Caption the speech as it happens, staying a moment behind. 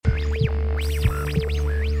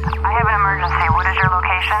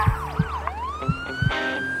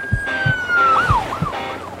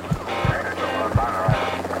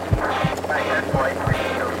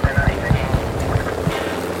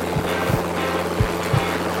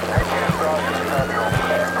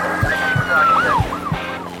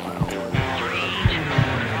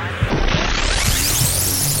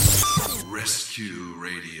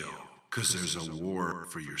Because there's a war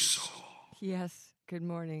for your soul. Yes. Good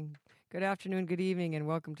morning, good afternoon, good evening, and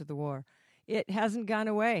welcome to the war. It hasn't gone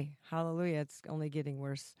away. Hallelujah. It's only getting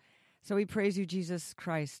worse. So we praise you, Jesus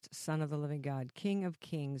Christ, Son of the living God, King of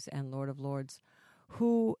kings and Lord of lords,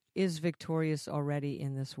 who is victorious already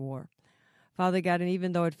in this war. Father God, and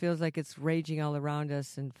even though it feels like it's raging all around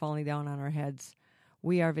us and falling down on our heads,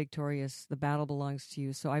 we are victorious. The battle belongs to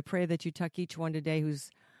you. So I pray that you tuck each one today who's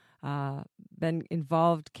been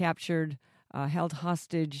involved, captured, held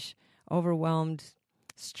hostage, overwhelmed,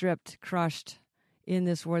 stripped, crushed in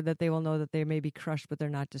this war, that they will know that they may be crushed, but they're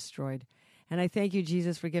not destroyed. And I thank you,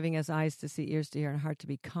 Jesus, for giving us eyes to see, ears to hear, and a heart to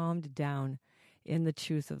be calmed down in the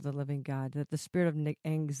truth of the living God, that the spirit of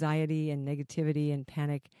anxiety and negativity and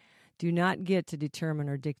panic do not get to determine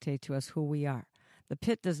or dictate to us who we are. The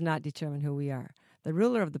pit does not determine who we are. The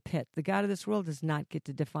ruler of the pit, the God of this world, does not get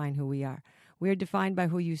to define who we are. We are defined by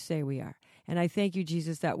who you say we are. And I thank you,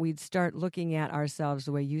 Jesus, that we'd start looking at ourselves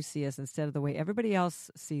the way you see us instead of the way everybody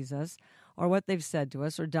else sees us or what they've said to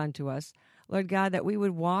us or done to us. Lord God, that we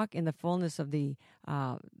would walk in the fullness of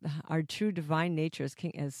our true divine nature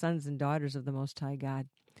as sons and daughters of the Most High God.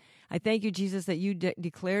 I thank you, Jesus, that you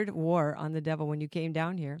declared war on the devil when you came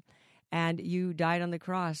down here and you died on the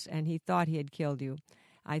cross and he thought he had killed you.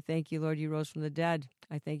 I thank you, Lord, you rose from the dead.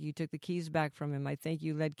 I thank you took the keys back from him. I thank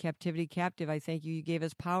you led captivity captive. I thank you gave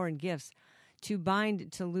us power and gifts to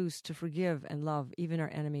bind, to loose, to forgive and love even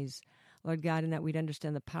our enemies, Lord God, and that we'd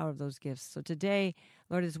understand the power of those gifts. So today,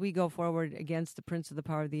 Lord, as we go forward against the prince of the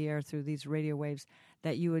power of the air through these radio waves,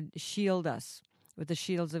 that you would shield us with the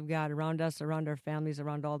shields of God around us, around our families,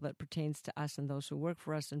 around all that pertains to us and those who work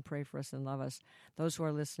for us and pray for us and love us, those who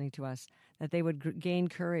are listening to us, that they would gain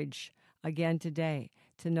courage again today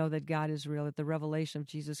to know that God is real, that the revelation of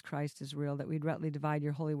Jesus Christ is real, that we'd rightly divide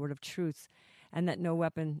your holy word of truth, and that no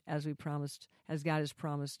weapon, as we promised, as God has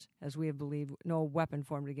promised, as we have believed, no weapon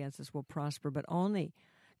formed against us will prosper, but only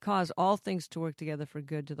cause all things to work together for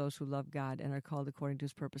good to those who love God and are called according to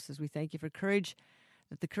his purposes. We thank you for courage,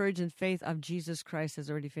 that the courage and faith of Jesus Christ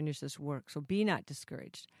has already finished this work. So be not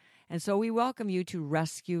discouraged. And so we welcome you to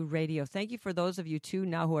Rescue Radio. Thank you for those of you, too,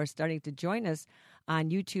 now who are starting to join us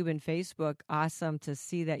on YouTube and Facebook. Awesome to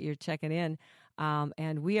see that you're checking in.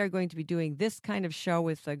 And we are going to be doing this kind of show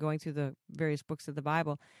with going through the various books of the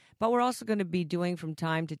Bible. But we're also going to be doing from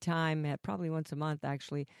time to time, probably once a month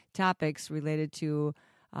actually, topics related to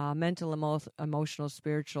mental, emotional,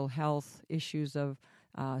 spiritual health, issues of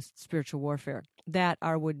spiritual warfare that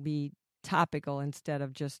would be topical instead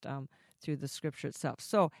of just through the scripture itself.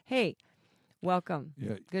 So, hey, welcome.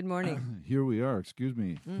 Yeah. Good morning. Here we are. Excuse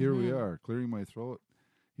me. Mm-hmm. Here we are, clearing my throat.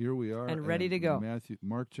 Here we are. And ready to go.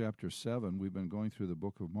 Mark chapter 7. We've been going through the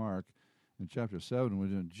book of Mark. In chapter 7,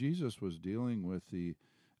 when Jesus was dealing with the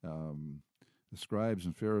scribes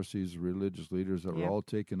and Pharisees, religious leaders that were all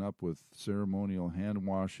taken up with ceremonial hand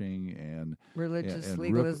washing and religious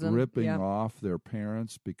legalism, ripping off their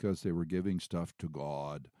parents because they were giving stuff to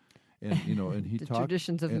God. And and he talked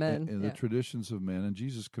traditions of men, and the traditions of men, and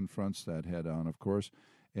Jesus confronts that head on, of course.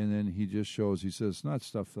 And then he just shows. He says, it's not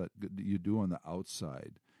stuff that you do on the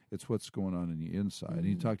outside; it's what's going on in the inside. Mm-hmm. And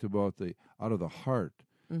he talked about out of the heart.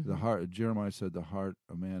 Mm-hmm. The heart. Jeremiah said, "The heart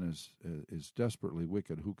of man is desperately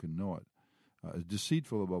wicked. Who can know it?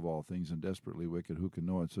 Deceitful above all things, and desperately wicked. Who can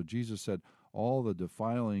know it?" So Jesus said, all the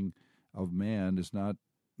defiling of man is not,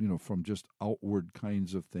 from just outward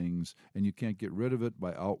kinds of things, and you can't get rid of it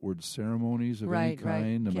by outward ceremonies of any kind.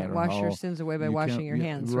 Right. No can't matter wash how, your sins away by washing your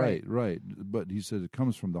hands. Right. But he said it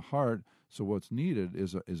comes from the heart. So what's needed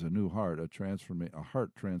is a new heart, a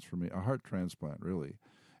heart transplant, really,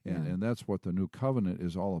 and that's what the new covenant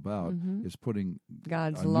is all about. Mm-hmm. Is putting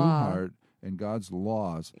God's new heart and God's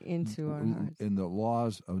laws into our hearts. In the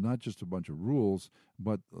laws of not just a bunch of rules,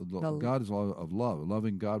 but God's law of love,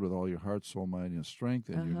 loving God with all your heart, soul, mind, and strength,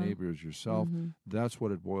 and your neighbor as yourself. Mm-hmm. That's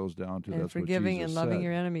what it boils down to. And that's forgiving what Jesus and loving said.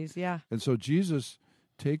 your enemies, yeah. And so Jesus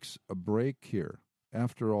takes a break here.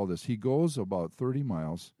 After all this, he goes about 30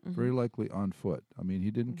 miles, very likely on foot. I mean, he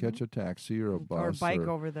didn't catch a taxi or a bus or a bike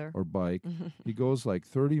over there. Or bike. He goes like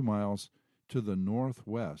 30 miles to the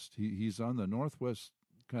northwest. He's on the northwest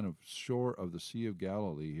kind of shore of the Sea of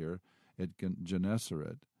Galilee here at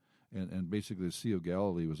Gennesaret. And basically the Sea of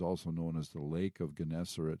Galilee was also known as the Lake of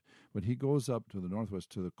Gennesaret. But he goes up to the northwest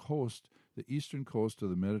to the coast. the eastern coast of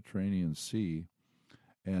the Mediterranean Sea,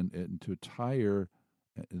 and to Tyre,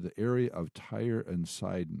 the area of Tyre and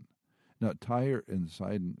Sidon. Now, Tyre and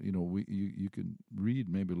Sidon, you can read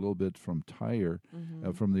maybe a little bit from Tyre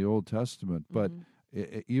from the Old Testament, but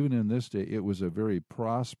even in this day, it was a very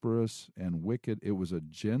prosperous and wicked. It was a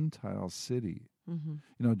Gentile city.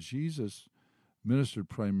 Jesus ministered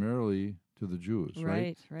primarily to the Jews,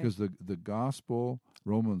 right? Because the gospel,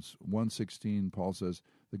 Romans 1:16, Paul says,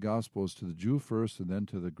 the gospel is to the Jew first and then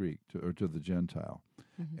to the Greek, or to the Gentile.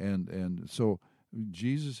 And so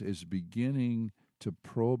Jesus is beginning to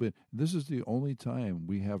probe it. This is the only time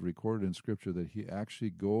we have recorded in Scripture that he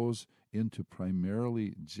actually goes into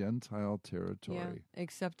primarily Gentile territory. Yeah,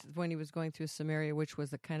 except when he was going through Samaria, which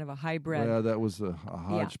was a kind of a hybrid. Yeah, that was a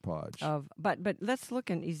hodgepodge. But let's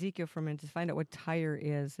look in Ezekiel for a minute to find out what Tyre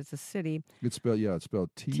is. It's a city. It's spelled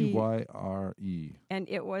Tyre. And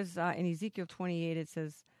it was in Ezekiel 28. It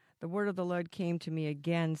says, "The word of the Lord came to me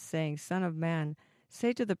again, saying, Son of man,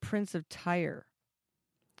 say to the prince of Tyre,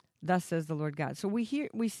 thus says the Lord God." So we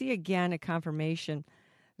see again a confirmation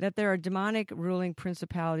that there are demonic ruling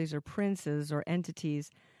principalities or princes or entities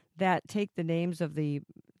that take the names of the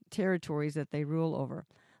territories that they rule over.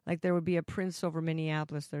 Like there would be a prince over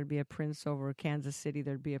Minneapolis, there would be a prince over Kansas City,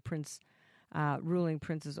 there would be a prince ruling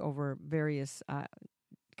princes over various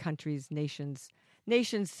countries, nations,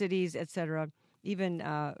 cities, etc., even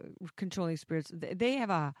controlling spirits. They have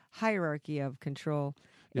a hierarchy of control.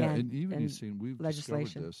 Yeah, and even you've seen, we've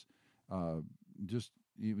legislation. discovered this just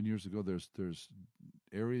even years ago. There's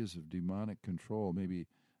areas of demonic control, maybe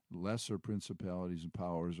lesser principalities and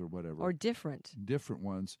powers or whatever. Or different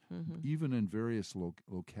ones, even in various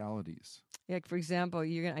localities. Like, for example, I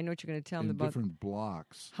know what you're going to tell me in about different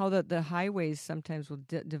blocks. How the highways sometimes will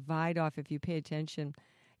divide off if you pay attention.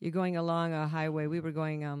 You're going along a highway. We were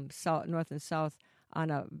going north and south on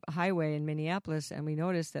a highway in Minneapolis, and we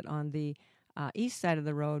noticed that on the east side of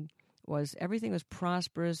the road everything was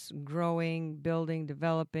prosperous, growing, building,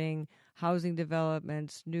 developing, housing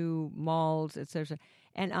developments, new malls, etc.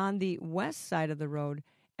 And on the west side of the road,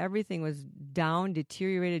 everything was down,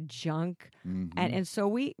 deteriorated, junk. And so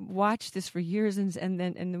we watched this for years, and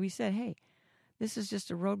then we said, hey, this is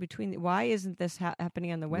just a road between. Why isn't this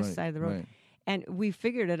happening on the west side of the road? Right. And we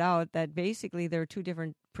figured it out that basically there are two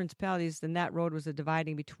different principalities, and that road was a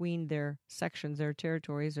dividing between their sections, their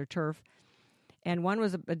territories, their turf. And one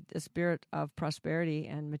was a spirit of prosperity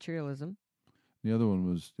and materialism. The other one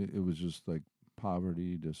was just like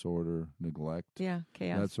poverty, disorder, neglect, chaos,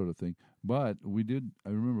 that sort of thing. But I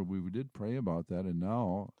remember we did pray about that, and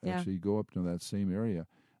now actually go up to that same area.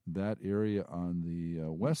 That area on the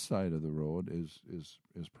west side of the road is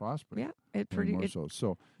prospering. Yeah,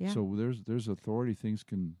 So there's authority. Things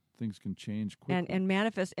can change quickly and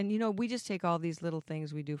manifest. And we just take all these little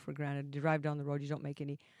things we do for granted. You drive down the road, you don't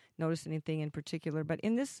notice anything in particular. But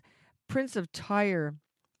in this Prince of Tyre,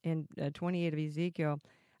 in 28 of Ezekiel,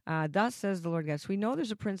 thus says the Lord God. So we know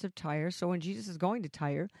there's a Prince of Tyre. So when Jesus is going to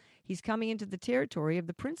Tyre, he's coming into the territory of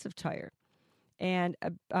the Prince of Tyre, and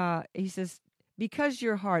he says, because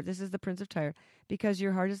your heart, this is the Prince of Tyre, because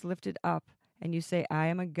your heart is lifted up, and you say, I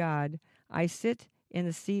am a god, I sit in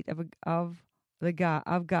the seat of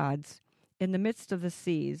gods, in the midst of the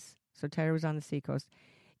seas. So Tyre was on the seacoast.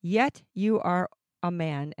 Yet you are a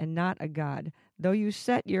man and not a god, though you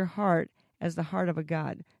set your heart as the heart of a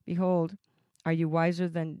god. Behold, are you wiser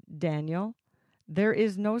than Daniel? There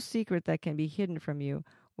is no secret that can be hidden from you.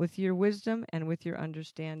 With your wisdom and with your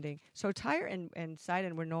understanding. So Tyre and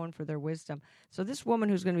Sidon were known for their wisdom. So this woman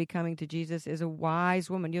who's going to be coming to Jesus is a wise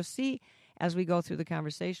woman. You'll see as we go through the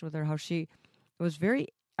conversation with her how she was very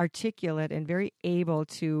articulate and very able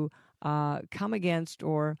to come against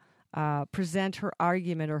or present her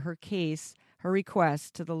argument or her case, her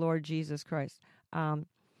request to the Lord Jesus Christ.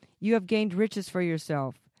 You have gained riches for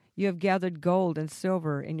yourself. You have gathered gold and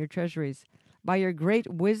silver in your treasuries. By your great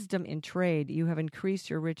wisdom in trade, you have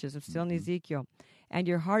increased your riches. I'm still in Ezekiel. And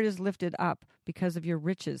your heart is lifted up because of your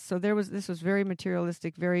riches. So this was very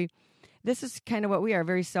materialistic, this is kind of what we are,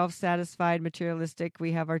 very self-satisfied, materialistic.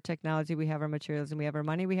 We have our technology, we have our materialism, we have our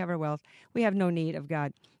money, we have our wealth. We have no need of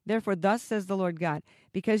God. Therefore, thus says the Lord God,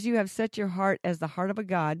 because you have set your heart as the heart of a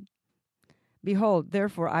god, behold,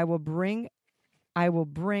 therefore I will bring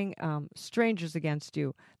strangers against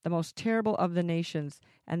you, the most terrible of the nations,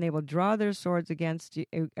 and they will draw their swords against you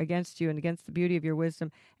and against the beauty of your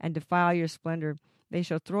wisdom and defile your splendor. They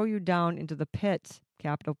shall throw you down into the pit,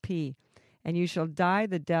 capital P, and you shall die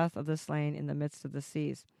the death of the slain in the midst of the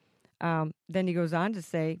seas. Then he goes on to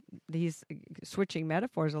say, he's switching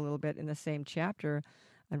metaphors a little bit in the same chapter.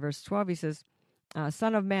 In verse 12, he says,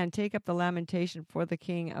 Son of man, take up the lamentation for the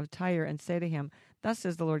king of Tyre and say to him, thus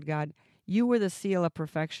says the Lord God, you were the seal of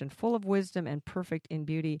perfection, full of wisdom and perfect in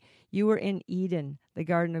beauty. You were in Eden, the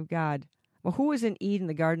garden of God. Well, who was in Eden,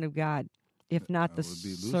 the garden of God, if not the would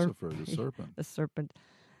be Lucifer, the serpent. The serpent.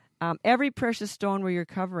 Every precious stone were your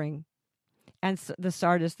covering, and the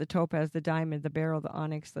sardius, the topaz, the diamond, the beryl, the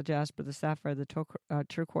onyx, the jasper, the sapphire, the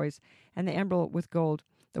turquoise, and the emerald with gold.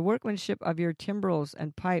 The workmanship of your timbrels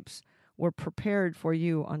and pipes were prepared for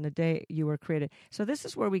you on the day you were created. So this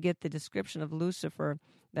is where we get the description of Lucifer,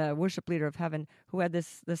 the worship leader of heaven, who had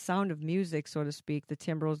the sound of music, so to speak, the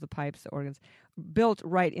timbrels, the pipes, the organs, built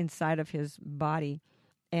right inside of his body.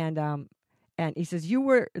 And he says, you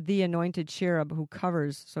were the anointed cherub who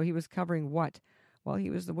covers. So he was covering what? Well,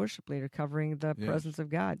 he was the worship leader covering the presence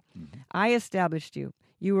of God. Mm-hmm. I established you.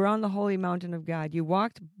 You were on the holy mountain of God. You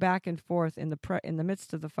walked back and forth in the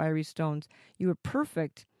midst of the fiery stones. You were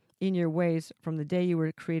perfect in your ways from the day you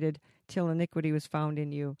were created till iniquity was found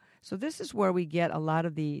in you. So this is where we get a lot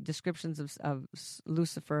of the descriptions of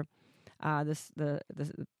Lucifer, the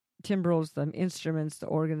timbrels, the instruments, the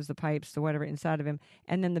organs, the pipes, the whatever inside of him,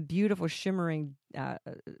 and then the beautiful shimmering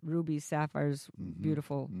rubies, sapphires,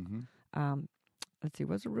 beautiful. Mm-hmm. Let's see,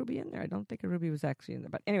 was a ruby in there? I don't think a ruby was actually in there.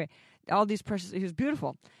 But anyway, all these precious, he was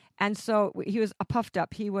beautiful. And so he was puffed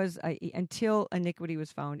up. He was, until iniquity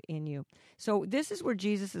was found in you. So this is where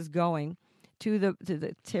Jesus is going to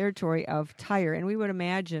the territory of Tyre. And we would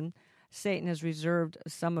imagine Satan has reserved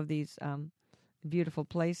some of these beautiful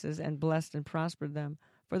places and blessed and prospered them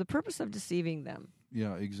for the purpose of deceiving them.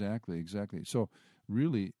 Yeah, exactly. So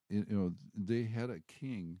really, they had a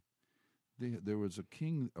king. There was a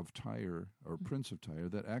king of Tyre, or prince of Tyre,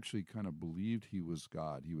 that actually kind of believed he was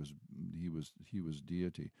God. He was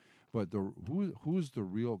deity. But who's the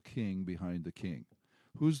real king behind the king?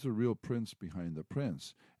 Who's the real prince behind the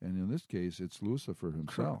prince? And in this case, it's Lucifer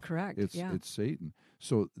himself. Correct. It's Satan.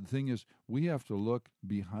 So the thing is, we have to look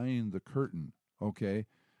behind the curtain. Okay.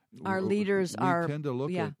 Our leaders we tend to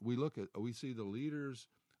look at. We see the leaders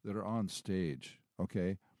that are on stage.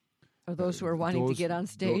 Okay. Or those who are wanting to get on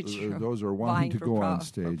stage. Those are wanting to go on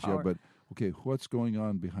stage. Yeah, but okay, what's going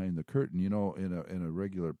on behind the curtain? In a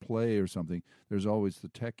regular play or something, there's always the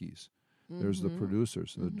techies. Mm-hmm. There's the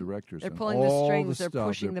producers, the directors. They're pulling the strings. They're stuff,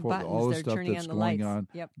 pushing the buttons. All the they're stuff turning that's on the going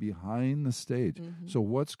lights. on behind the stage. Mm-hmm. So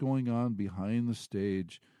what's going on behind the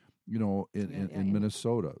stage? In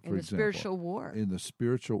Minnesota, for example, the spiritual war. In the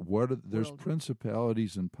spiritual, there's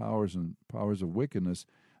principalities and powers of wickedness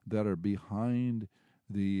that are behind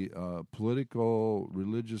the political,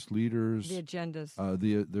 religious leaders, the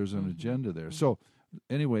agendas. There's an agenda there. Mm-hmm. So,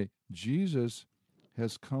 anyway, Jesus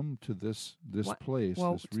has come to this place,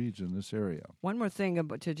 this region, this area. One more thing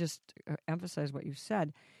to just emphasize what you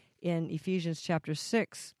said in Ephesians chapter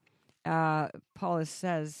 6. Paul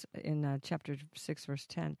says in chapter 6, verse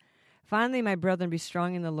 10, "Finally, my brethren, be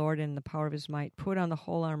strong in the Lord and in the power of his might. Put on the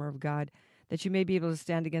whole armor of God, that you may be able to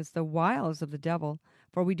stand against the wiles of the devil.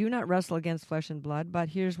 For we do not wrestle against flesh and blood, but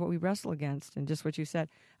here's what we wrestle against," and just what you said,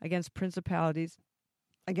 against principalities,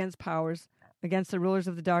 against powers, against the rulers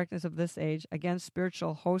of the darkness of this age, against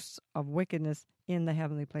spiritual hosts of wickedness in the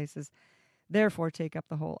heavenly places. Therefore, take up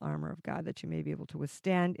the whole armor of God, that you may be able to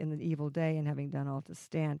withstand in the evil day, and having done all to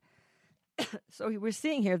stand. So we're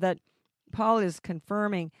seeing here that Paul is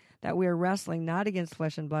confirming that we are wrestling not against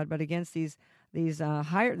flesh and blood, but against this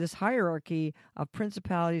hierarchy of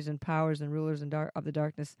principalities and powers and rulers of the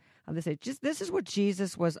darkness of this age. This is what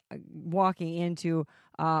Jesus was walking into,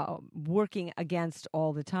 working against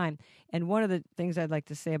all the time. And one of the things I'd like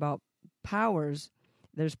to say about powers,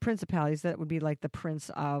 there's principalities that would be like the prince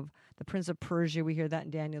of Persia. We hear that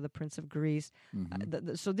in Daniel, the prince of Greece.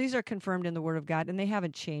 Mm-hmm. So these are confirmed in the Word of God, and they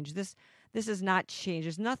haven't changed. This has not changed.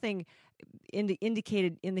 There's nothing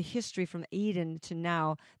indicated in the history from Eden to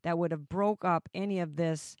now that would have broke up any of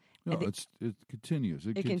this. No, it continues.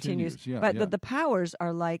 It continues. Yeah, but the powers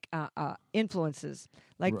are like influences.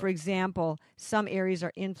 Like, for example, some areas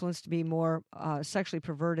are influenced to be more sexually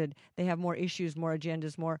perverted. They have more issues, more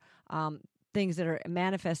agendas, more things that are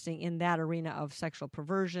manifesting in that arena of sexual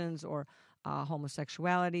perversions or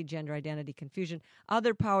homosexuality, gender identity confusion.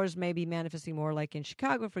 Other powers may be manifesting more, like in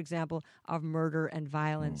Chicago, for example, of murder and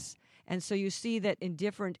violence. And so you see that in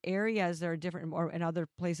different areas, there are different, or in other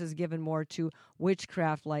places given more to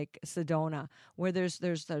witchcraft, like Sedona, where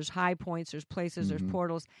there's high points, there's places, there's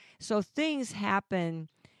portals. So things happen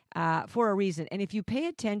for a reason. And if you pay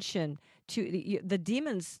attention to the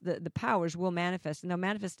demons, the powers will manifest, and they'll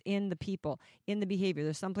manifest in the people, in the behavior.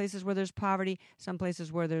 There's some places where there's poverty, some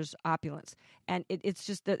places where there's opulence, and it's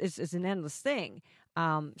just that it's an endless thing.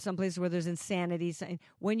 Some places where there's insanity.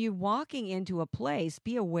 When you're walking into a place,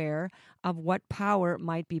 be aware of what power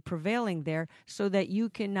might be prevailing there, so that you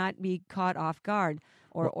cannot be caught off guard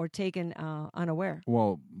or taken unaware.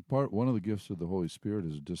 Well, one of the gifts of the Holy Spirit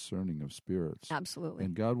is discerning of spirits. Absolutely.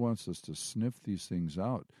 And God wants us to sniff these things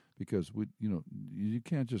out, because you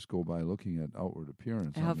can't just go by looking at outward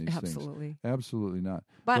appearance on these Absolutely. things. Absolutely not.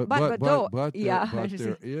 But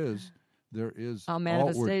there is a outward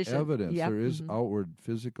manifestation. evidence. Yep. There is outward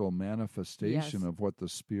physical manifestation Yes. of what the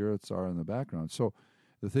spirits are in the background. So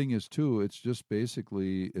the thing is, too, it's just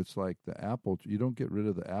basically, it's like the apple. You don't get rid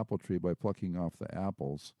of the apple tree by plucking off the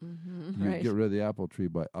apples. Mm-hmm. You Right. get rid of the apple tree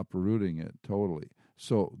by uprooting it totally.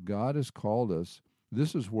 So God has called us.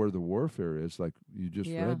 This is where the warfare is, like you just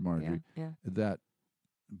read, Marjorie, Yeah. that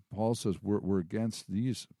Paul says we're against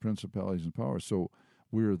these principalities and powers. So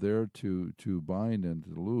we're there to bind and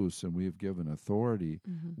to loose, and we have given authority.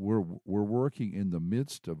 Mm-hmm. We're working in the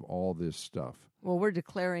midst of all this stuff. Well, we're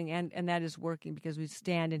declaring, and that is working because we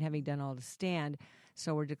stand, and having done all to stand.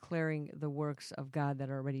 So we're declaring the works of God that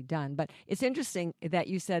are already done. But it's interesting that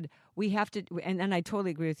you said we have to, and I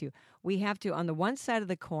totally agree with you. We have to, on the one side of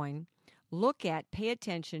the coin, pay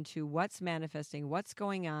attention to what's manifesting, what's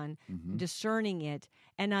going on, discerning it.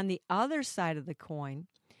 And on the other side of the coin,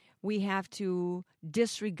 we have to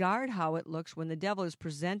disregard how it looks when the devil is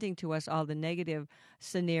presenting to us all the negative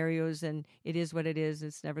scenarios, and it is what it is,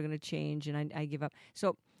 it's never going to change, and I give up.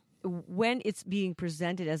 So when it's being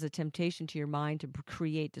presented as a temptation to your mind to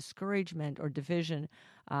create discouragement or division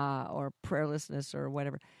or prayerlessness or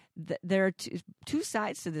whatever, there are two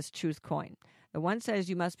sides to this truth coin. The one side is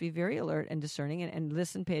you must be very alert and discerning and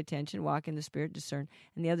listen, pay attention, walk in the Spirit, discern.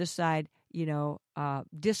 And the other side,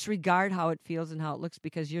 disregard how it feels and how it looks,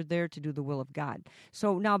 because you're there to do the will of God.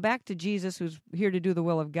 So now back to Jesus, who's here to do the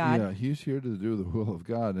will of God. Yeah, he's here to do the will of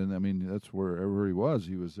God. And I mean, that's wherever he was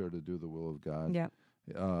there to do the will of God. Yeah.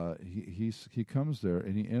 He comes there,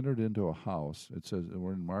 and he entered into a house. It says,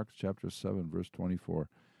 we're in Mark chapter 7, verse 24,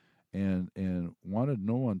 and wanted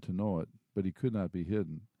no one to know it, but he could not be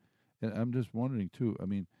hidden. And I'm just wondering, too, I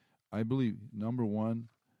mean, I believe, number one,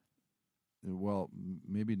 well,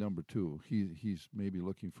 maybe number two, he's maybe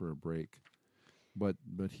looking for a break. But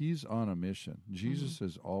he's on a mission. Jesus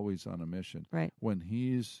is always on a mission. Right. When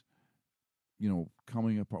he's,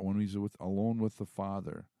 coming apart, when he's alone with the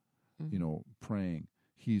Father, praying,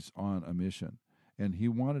 he's on a mission. And he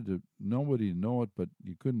wanted nobody to know it, but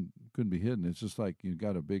you couldn't be hidden. It's just like you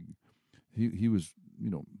got a big, he was,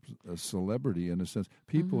 a celebrity in a sense.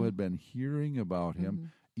 People had been hearing about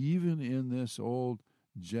him. Even in this old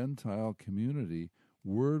Gentile community,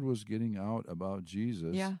 word was getting out about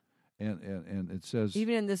Jesus. Yeah. And it says,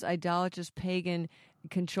 even in this idolatrous pagan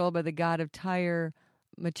controlled by the god of Tyre,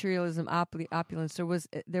 materialism, opulence,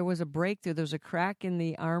 there was a breakthrough. There was a crack in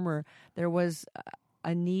the armor. There was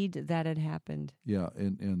a need that had happened. Yeah,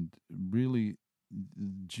 and really,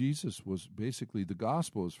 Jesus was basically, the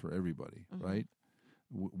gospel is for everybody, right?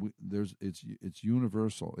 It's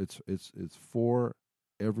universal. It's for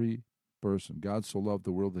every person. God so loved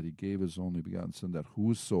the world that he gave his only begotten Son, that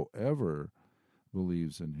whosoever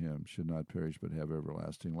believes in him should not perish but have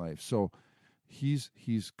everlasting life. So he's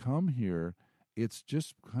come here. It's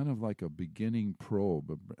just kind of like a beginning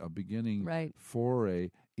probe, a beginning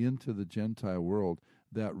foray into the Gentile world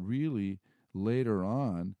that really later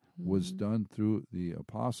on was done through the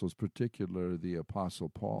apostles, particularly the Apostle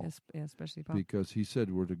Paul. Yes, especially Paul. Because he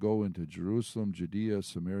said we're to go into Jerusalem, Judea,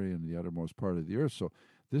 Samaria, and the uttermost part of the earth. So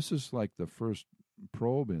this is like the first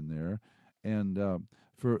probe in there. And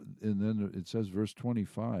then it says, verse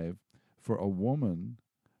 25, for a woman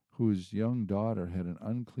whose young daughter had an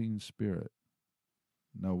unclean spirit.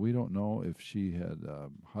 Now, we don't know if she had a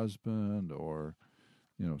husband or,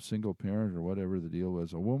 single parent or whatever the deal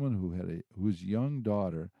was. A woman whose young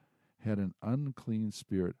daughter had an unclean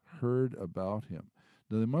spirit heard about him.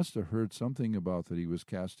 Now, they must have heard something about that he was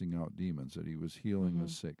casting out demons, that he was healing the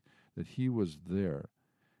sick, that he was there.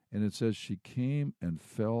 And it says she came and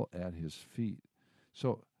fell at his feet.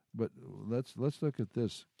 So, but let's look at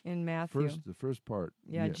this. In Matthew. The first part.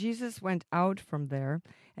 Yeah, Jesus went out from there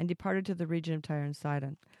and departed to the region of Tyre and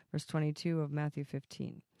Sidon. Verse 22 of Matthew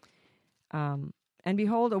 15. And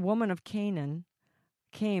behold, a woman of Canaan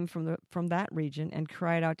came from that region and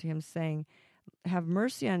cried out to him, saying, have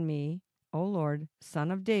mercy on me, O Lord,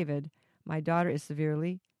 Son of David. My daughter is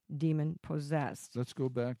severely demon-possessed. Let's go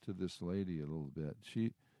back to this lady a little bit.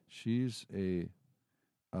 She's a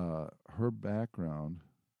her background,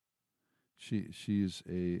 she's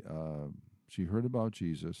she heard about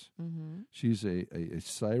Jesus. Mm-hmm. She's a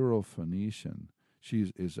Syrophoenician.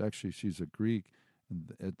 She's a Greek.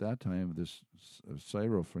 And at that time, this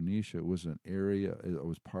Syrophoenicia was an area. It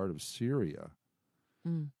was part of Syria.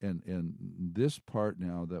 Mm. And this part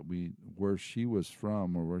now where she was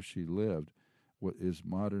from or where she lived, is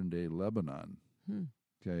modern day Lebanon.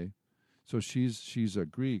 Okay, so she's a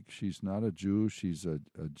Greek. She's not a Jew. She's a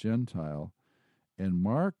Gentile, and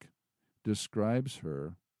Mark describes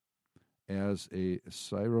her as a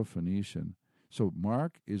Syrophoenician. So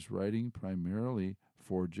Mark is writing primarily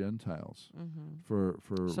for Gentiles, for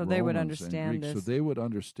so Romans they would and understand Greeks. this. So they would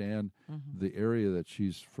understand the area that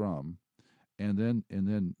she's from. And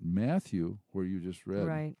then Matthew, where you just read,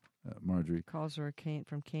 right, Marjorie, calls her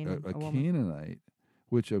from Canaan, a woman. Canaanite,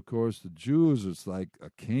 which of course the Jews, it's like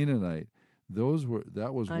a Canaanite.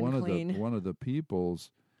 That was Unclean. one of the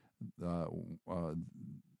peoples,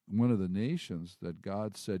 one of the nations that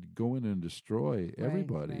God said go in and destroy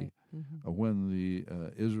everybody. Right. Mm-hmm. When the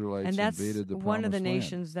Israelites And that's invaded the one of the Promised Land.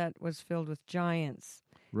 nations that was filled with giants,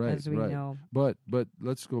 Right, as we know. But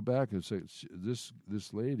let's go back and say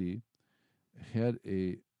this lady had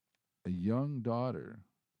a young daughter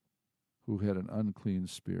who had an unclean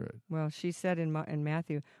spirit. Well, she said in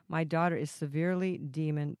Matthew, "My daughter is severely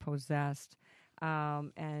demon possessed,"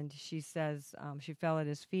 and she says she fell at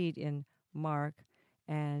his feet in Mark,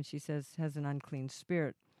 and she says has an unclean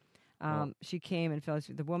spirit. She came and fell.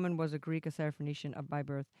 The woman was a Greek, a Syrophoenician by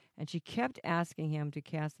birth, and she kept asking him to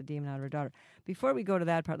cast the demon out of her daughter. Before we go to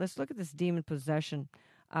that part, let's look at this demon possession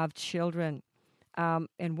of children.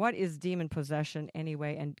 And what is demon possession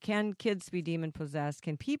anyway? And can kids be demon possessed?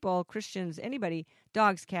 Can people, Christians, anybody,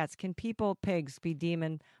 dogs, cats, can people, pigs, be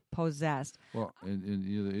demon possessed? Well, and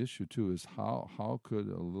the issue too is how could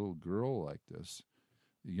a little girl like this,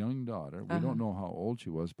 a young daughter, we don't know how old she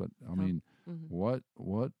was, but I mean, what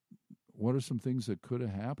are some things that could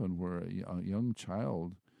have happened where a young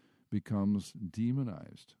child becomes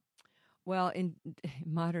demonized? Well, in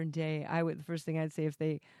modern day, the first thing I'd say, if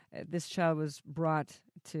this child was brought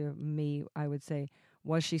to me, I would say,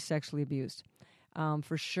 was she sexually abused?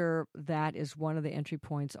 For sure, that is one of the entry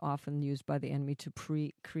points often used by the enemy to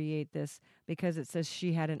create this, because it says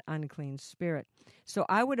she had an unclean spirit. So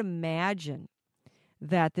I would imagine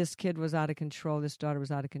that this kid was out of control. This daughter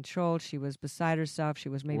was out of control. She was beside herself. She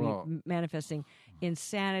was maybe manifesting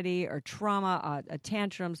insanity or trauma,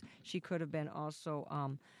 tantrums. She could have been also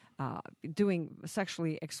doing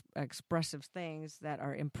sexually expressive things that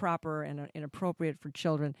are improper and inappropriate for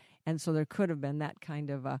children. And so there could have been that kind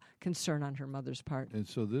of concern on her mother's part. And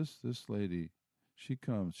so this lady, she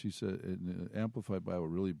comes, she said, and the Amplified Bible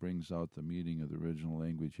really brings out the meaning of the original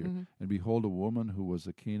language here. And behold, a woman who was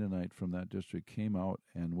a Canaanite from that district came out,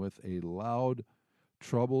 and with a loud,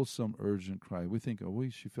 troublesome, urgent cry. We think,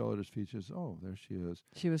 she fell at his feet. She says, there she is.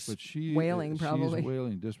 She was but wailing, probably. She's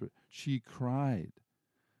wailing, desperate. She cried,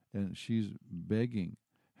 and she's begging,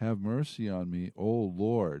 have mercy on me, O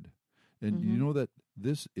Lord. And you know that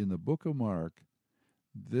this, in the book of Mark,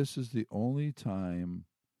 this is the only time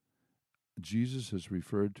Jesus is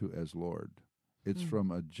referred to as Lord. It's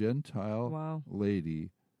from a Gentile lady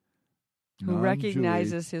who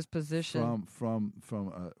recognizes his position from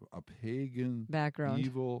a pagan background,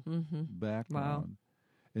 evil background.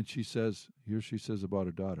 And she says about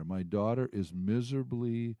her daughter, my daughter is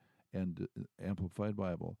miserably, and Amplified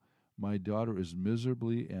Bible, my daughter is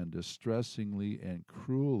miserably and distressingly and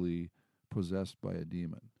cruelly possessed by a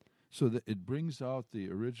demon. So that it brings out the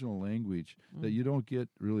original language that you don't get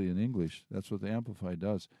really in English. That's what the Amplified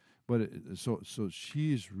does. But so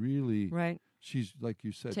she's really She's, like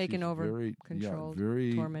you said, taken she's over, very controlled,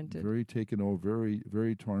 very tormented, very taken over, very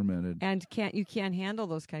very tormented. And you can't handle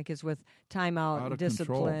those kind of kids with timeout,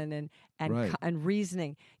 discipline, and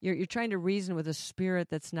reasoning. You're trying to reason with a spirit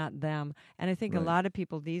that's not them. And I think a lot of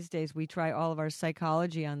people these days, we try all of our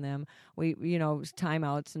psychology on them. We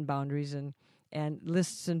timeouts and boundaries and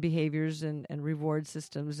lists and behaviors and reward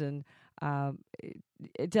systems, and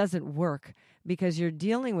it doesn't work because you're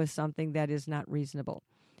dealing with something that is not reasonable.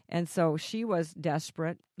 And so she was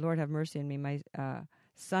desperate. Lord, have mercy on me, my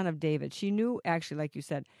son of David. She knew, actually, like you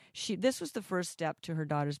said, this was the first step to her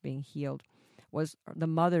daughters being healed, was the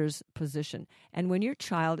mother's position. And when your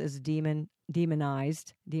child is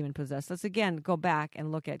demonized, demon-possessed, let's again go back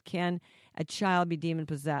and look at, can a child be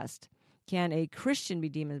demon-possessed? Can a Christian be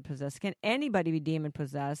demon-possessed? Can anybody be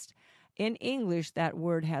demon-possessed? In English, that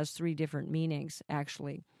word has 3 different meanings,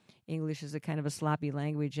 actually. English is a kind of a sloppy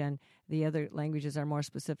language, and the other languages are more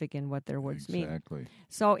specific in what their words mean. Exactly.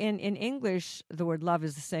 So in English, the word love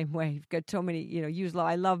is the same way. You've got so many, use love.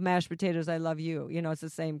 I love mashed potatoes. I love you. It's the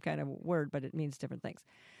same kind of word, but it means different things.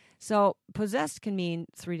 So possessed can mean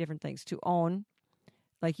three different things. To own,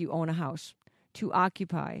 like you own a house. To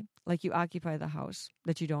occupy, like you occupy the house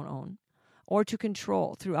that you don't own. Or to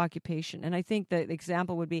control through occupation. And I think the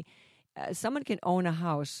example would be someone can own a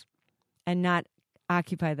house and not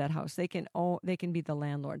occupy that house. They can be the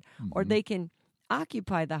landlord. Or they can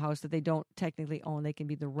occupy the house that they don't technically own. They can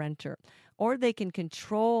be the renter. Or they can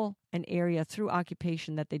control an area through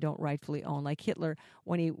occupation that they don't rightfully own. Like Hitler,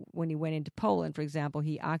 when he went into Poland, for example,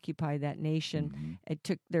 he occupied that nation. It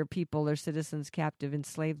took their people, their citizens captive,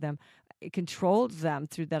 enslaved them. It controlled them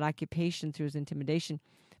through that occupation, through his intimidation.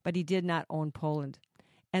 But he did not own Poland.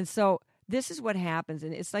 And so this is what happens.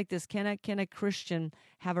 And it's like this, can a Christian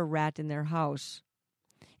have a rat in their house?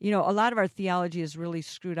 A lot of our theology is really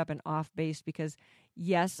screwed up and off base because,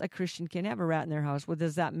 yes, a Christian can have a rat in their house. Well,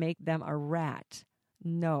 does that make them a rat?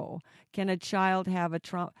 No. Can a child have a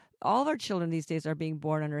trauma? All of our children these days are being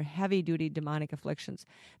born under heavy-duty demonic afflictions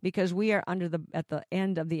because we are at the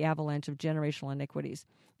end of the avalanche of generational iniquities.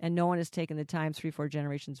 And no one has taken the time 3-4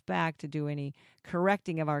 generations back to do any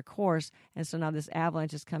correcting of our course. And so now this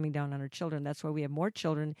avalanche is coming down on our children. That's why we have more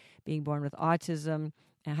children being born with autism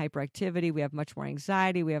and hyperactivity. We have much more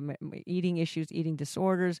anxiety. We have eating issues, eating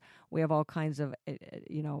disorders. We have all kinds of,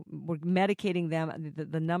 we're medicating them.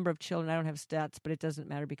 The number of children, I don't have stats, but it doesn't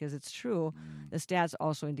matter because it's true. The stats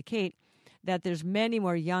also indicate that there's many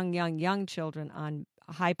more young children on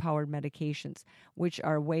high-powered medications, which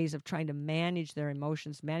are ways of trying to manage their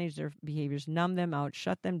emotions, manage their behaviors, numb them out,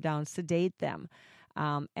 shut them down, sedate them.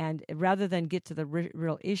 And rather than get to the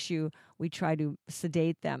real issue, we try to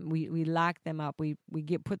sedate them. We lock them up. We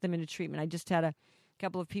put them into treatment. I just had a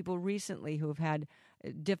couple of people recently who have had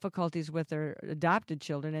difficulties with their adopted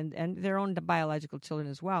children and their own biological children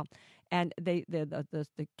as well. And the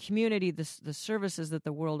community, the services that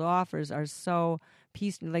the world offers are so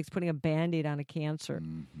peaceful, like putting a Band-Aid on a cancer.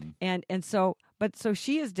 And so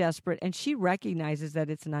she is desperate, and she recognizes that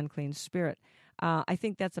it's an unclean spirit. I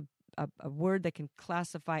think that's a word that can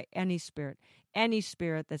classify any spirit. Any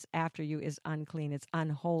spirit that's after you is unclean. It's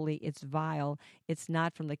unholy. It's vile. It's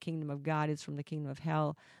not from the kingdom of God. It's from the kingdom of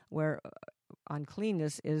hell, where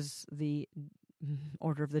uncleanness is the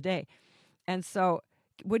order of the day. And so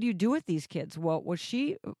what do you do with these kids? Well,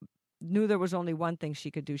 she knew there was only one thing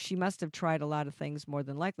she could do. She must have tried a lot of things, more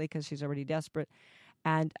than likely, because she's already desperate.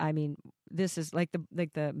 And I mean, this is like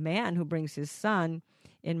the man who brings his son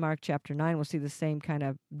in Mark chapter 9. We'll see the same kind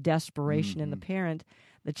of desperation in the parent.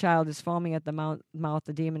 The child is foaming at the mouth.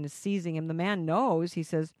 The demon is seizing him. The man knows. He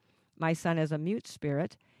says, my son has a mute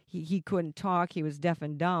spirit. He couldn't talk. He was deaf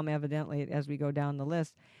and dumb, evidently, as we go down the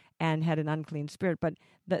list, and had an unclean spirit. But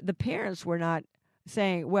the parents were not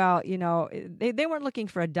saying, well, they weren't looking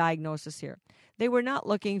for a diagnosis here. They were not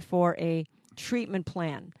looking for a treatment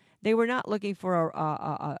plan. They were not looking for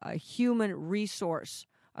a human resource,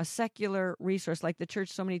 a secular resource, like the church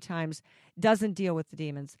so many times doesn't deal with the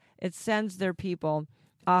demons. It sends their people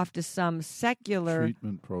off to some secular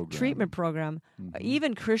treatment program.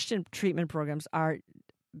 Even Christian treatment programs are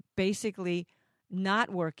basically not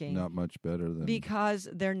working. Not much better than... because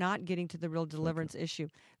they're not getting to the real deliverance issue.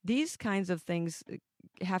 These kinds of things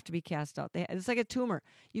have to be cast out. It's like a tumor.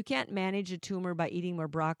 You can't manage a tumor by eating more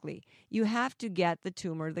broccoli. You have to get the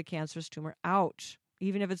tumor, the cancerous tumor, out.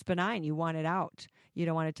 Even if it's benign, you want it out. You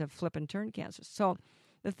don't want it to flip and turn cancer. So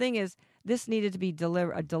the thing is, this needed to be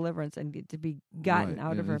a deliverance and to be gotten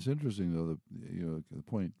out of her. It's interesting, though, the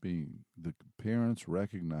point being the parents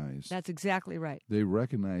recognized. That's exactly right. They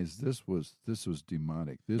recognized this was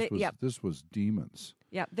demonic. This was demons.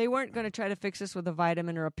 Yeah, they weren't going to try to fix this with a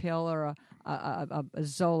vitamin or a pill or a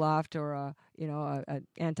Zoloft or a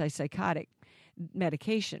antipsychotic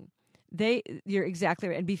medication. You're exactly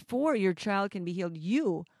right. And before your child can be healed,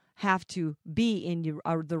 you have to be in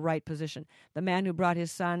the right position. The man who brought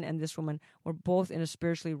his son and this woman were both in a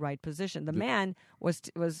spiritually right position. The man was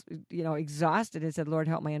exhausted and said, Lord,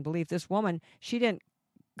 help my unbelief. This woman, she didn't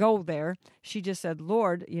go there. She just said,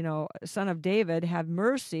 Lord, Son of David, have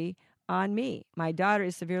mercy on me. My daughter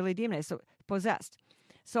is severely demonized, so possessed.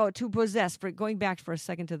 So to possess, going back for a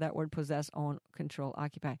second to that word possess, own, control,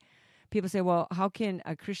 occupy. People say, well, how can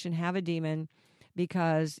a Christian have a demon?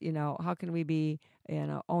 Because, how can we be,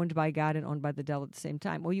 owned by God and owned by the devil at the same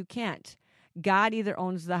time? Well, you can't. God either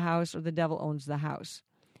owns the house or the devil owns the house.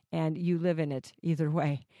 And you live in it either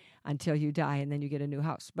way until you die, and then you get a new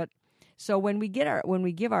house. But So when we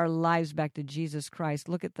give our lives back to Jesus Christ,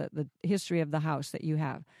 look at the history of the house that you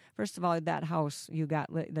have. First of all, that house you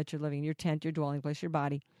got that you're living in, your tent, your dwelling place, your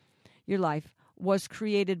body, your life was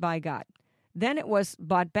created by God. Then it was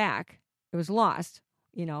bought back. It was lost.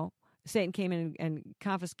 Satan came in and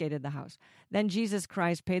confiscated the house. Then Jesus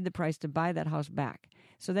Christ paid the price to buy that house back.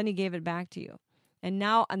 So then he gave it back to you. And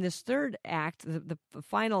now on this third act, the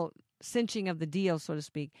final cinching of the deal, so to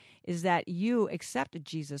speak, is that you accepted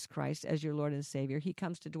Jesus Christ as your Lord and Savior. He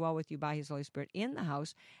comes to dwell with you by his Holy Spirit in the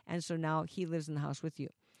house, and so now he lives in the house with you.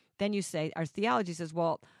 Then you say, our theology says,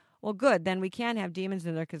 well, good, then we can't have demons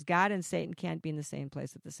in there because God and Satan can't be in the same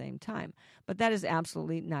place at the same time. But that is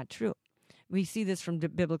absolutely not true. We see this from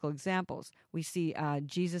biblical examples. We see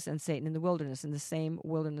Jesus and Satan in the wilderness, in the same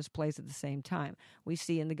wilderness place at the same time. We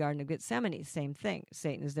see in the Garden of Gethsemane, same thing.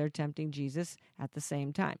 Satan is there tempting Jesus at the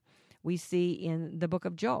same time. We see in the book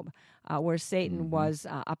of Job where Satan was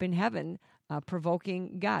up in heaven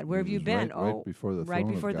provoking God. Where have you been? Right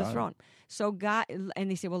before the throne. So God, and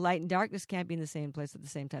they say, well, light and darkness can't be in the same place at the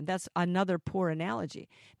same time. That's another poor analogy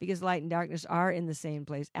because light and darkness are in the same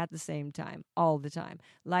place at the same time, all the time.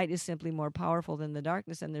 Light is simply more powerful than the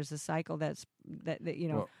darkness, and there's a cycle the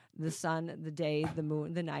sun, the day, the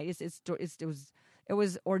moon, the night. It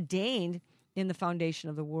was ordained in the foundation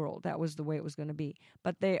of the world. That was the way it was going to be.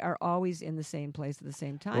 But they are always in the same place at the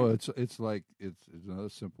same time. Well, it's like it's another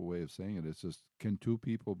simple way of saying it. It's just, can two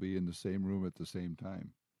people be in the same room at the same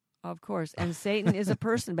time? Of course. And Satan is a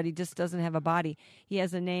person, but he just doesn't have a body. He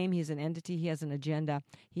has a name. He's an entity. He has an agenda.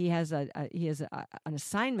 He has an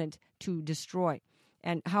assignment to destroy.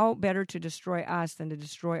 And how better to destroy us than to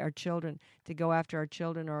destroy our children, to go after our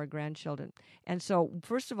children or our grandchildren. And so,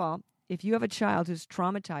 first of all, if you have a child who's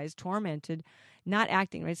traumatized, tormented, not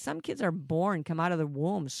acting right, some kids are born, come out of the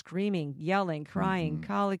womb screaming, yelling, crying,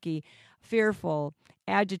 colicky, fearful,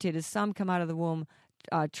 agitated. Some come out of the womb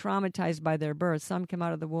traumatized by their birth. Some come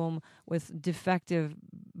out of the womb with defective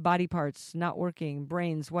body parts, not working,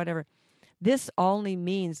 brains, whatever. This only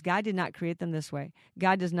means God did not create them this way.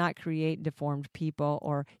 God does not create deformed people,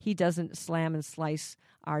 or he doesn't slam and slice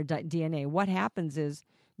our DNA. What happens is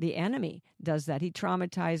the enemy does that. He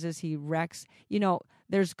traumatizes, he wrecks.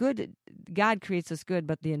 There's good. God creates us good,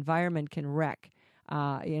 but the environment can wreck. The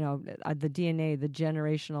DNA, the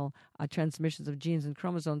generational transmissions of genes and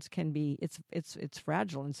chromosomes can be, it's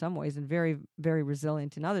fragile in some ways and very, very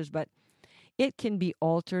resilient in others, but it can be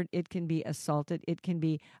altered. It can be assaulted. It can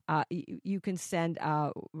be, you can send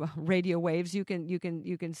radio waves. You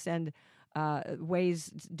can send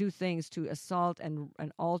ways, do things to assault and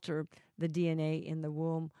alter the DNA in the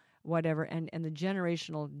womb, whatever, and the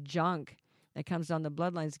generational junk that comes down the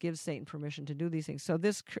bloodlines gives Satan permission to do these things. So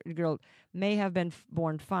this girl may have been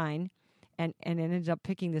born fine and ended up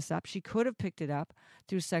picking this up. She could have picked it up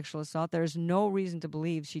through sexual assault. There's no reason to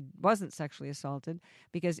believe she wasn't sexually assaulted,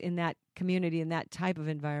 because in that community, in that type of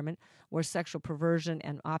environment where sexual perversion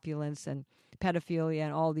and opulence and pedophilia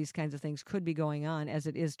and all these kinds of things could be going on as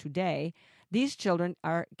it is today, these children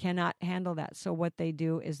cannot handle that. So what they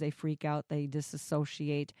do is they freak out, they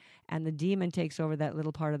disassociate, and the demon takes over that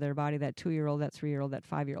little part of their body, that 2-year-old, that 3-year-old, that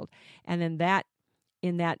 5-year-old. And then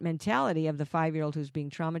in that mentality of the 5-year-old who's being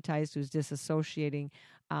traumatized, who's disassociating,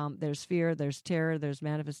 there's fear, there's terror, there's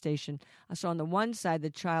manifestation. So on the one side, the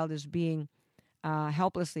child is being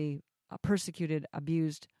helplessly persecuted,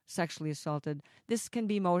 abused, sexually assaulted. This can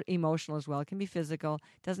be emotional as well. It can be physical.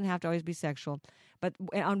 It doesn't have to always be sexual. But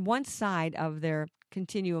on one side of their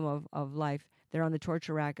continuum of life, they're on the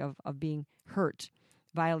torture rack of being hurt,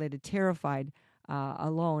 violated, terrified,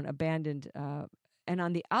 alone, abandoned. And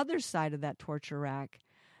on the other side of that torture rack,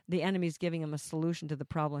 the enemy's giving them a solution to the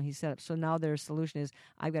problem he set up. So now their solution is,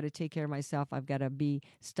 I've got to take care of myself. I've got to be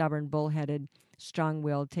stubborn, bullheaded,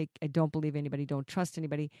 strong-willed. I don't believe anybody. Don't trust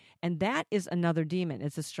anybody. And that is another demon.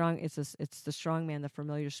 It's the strong man, the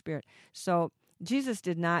familiar spirit. So Jesus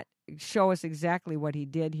did not show us exactly what he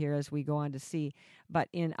did here as we go on to see. But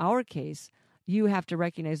in our case, you have to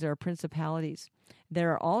recognize there are principalities.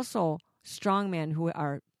 There are also strong men who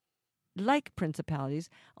are like principalities,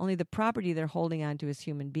 only the property they're holding on to is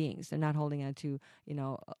human beings. They're not holding on to,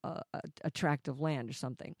 a tract of land or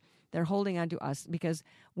something. They're holding on to us because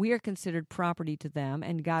we are considered property to them.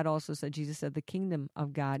 And God also said, Jesus said, the kingdom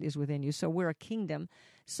of God is within you. So we're a kingdom.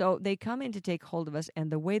 So they come in to take hold of us. And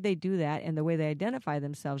the way they do that and the way they identify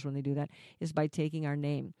themselves when they do that is by taking our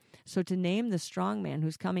name. So to name the strong man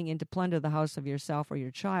who's coming in to plunder the house of yourself or your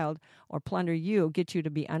child, or plunder you, get you to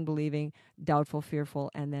be unbelieving, doubtful,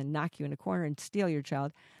 fearful, and then knock you in a corner and steal your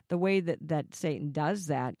child, the way that Satan does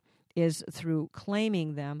that is through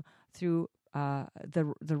claiming them through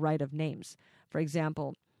the right of names. For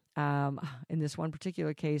example, In this one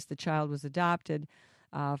particular case, the child was adopted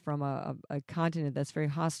from a continent that's very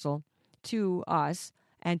hostile to us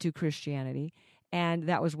and to Christianity. And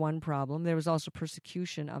that was one problem. There was also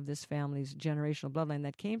persecution of this family's generational bloodline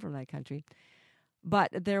that came from that country. But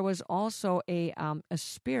there was also a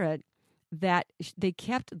spirit that they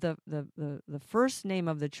kept the first name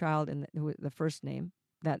of the child, and the first name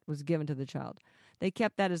that was given to the child. They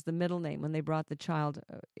kept that as the middle name when they brought the child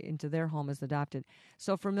into their home as adopted.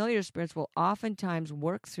 So familiar spirits will oftentimes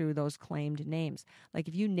work through those claimed names. Like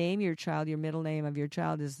if you name your child, your middle name of your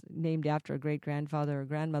child is named after a great-grandfather or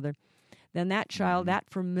grandmother, then that child, that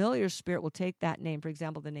familiar spirit will take that name. For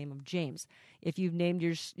example, the name of James. If you've named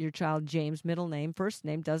your child James, middle name, first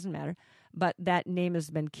name, doesn't matter, but that name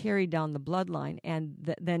has been carried down the bloodline,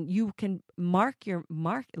 and then you can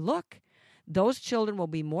look, those children will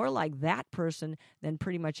be more like that person than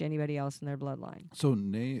pretty much anybody else in their bloodline. So a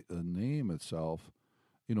name itself,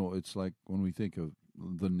 it's like when we think of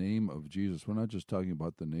the name of Jesus, we're not just talking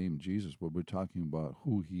about the name Jesus, but we're talking about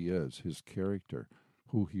who he is, his character,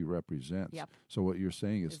 who he represents. Yep. So what you're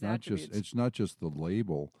saying is it's not just the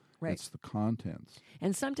label, right. It's the contents.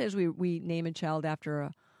 And sometimes we name a child after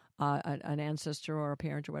an ancestor or a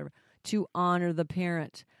parent or whatever to honor the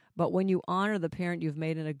parent. But when you honor the parent, you've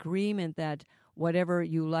made an agreement that whatever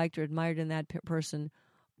you liked or admired in that person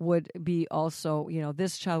would be also,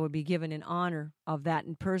 this child would be given in honor of that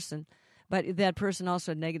in person. But that person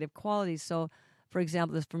also had negative qualities. So, for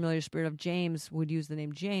example, this familiar spirit of James would use the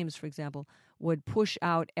name James, for example, would push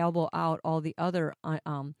out, elbow out all the other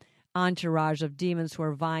entourage of demons who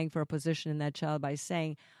are vying for a position in that child by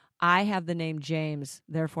saying, I have the name James,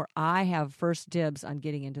 therefore I have first dibs on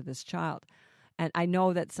getting into this child. And I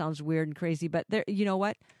know that sounds weird and crazy, but you know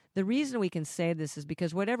what? The reason we can say this is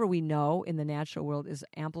because whatever we know in the natural world is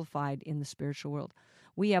amplified in the spiritual world.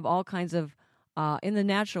 We have all kinds of, in the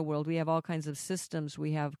natural world, we have all kinds of systems.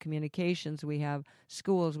 We have communications, we have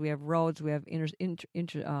schools, we have roads, we have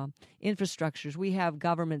infrastructures, we have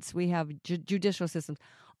governments, we have judicial systems,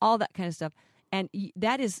 all that kind of stuff. And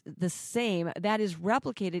that is the same, that is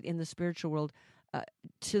replicated in the spiritual world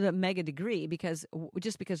to the mega degree, because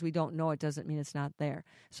just because we don't know it doesn't mean it's not there.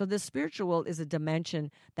 So the spiritual world is a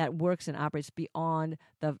dimension that works and operates beyond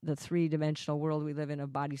the three-dimensional world we live in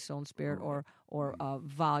of body, soul, and spirit, or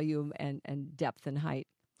volume and depth and height.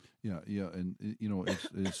 Yeah, and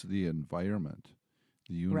it's the environment,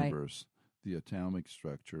 the universe, the atomic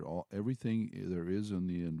structure, everything there is in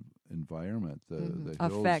the environment, the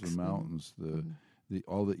hills, Effects. the mountains,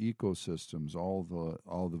 all the ecosystems,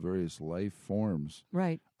 all the various life forms.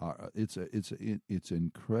 Right. It's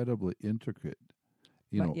incredibly intricate,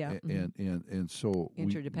 and so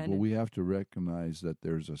interdependent. we have to recognize that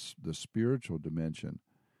there's the spiritual dimension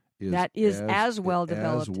that is as well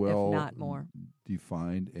developed, if not more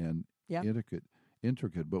defined and intricate.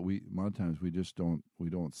 But a lot of times we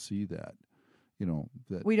don't see that.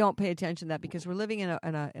 That we don't pay attention to that because we're living in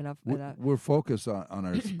a we're focused on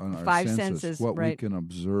our five senses, what right. we can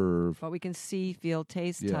observe, what we can see, feel,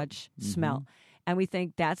 taste, touch, smell, and we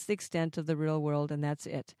think that's the extent of the real world and that's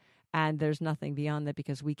it. And there's nothing beyond that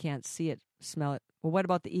because we can't see it, smell it. Well, what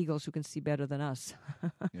about the eagles who can see better than us?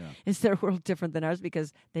 Is their world different than ours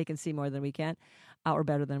because they can see more than we can, or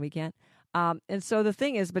better than we can? And so the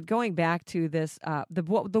thing is, but going back to this,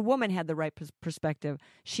 the woman had the right perspective.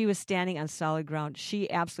 She was standing on solid ground. She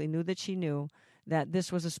absolutely knew that she knew that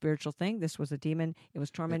this was a spiritual thing. This was a demon. It was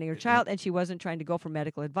tormenting her child, and she wasn't trying to go for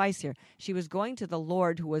medical advice here. She was going to the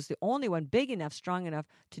Lord, who was the only one big enough, strong enough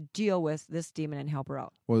to deal with this demon and help her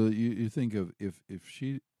out. Well, you think of if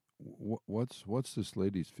she, what's this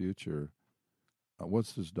lady's future?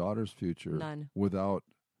 What's this daughter's future? None. Without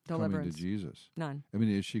deliverance. Coming to Jesus. None. I mean,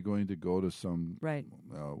 is she going to go to some right.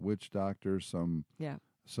 Witch doctor, some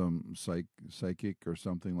psychic or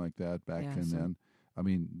something like that back then? I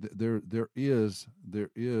mean, there is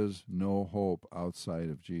no hope outside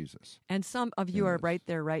of Jesus. And some of you are right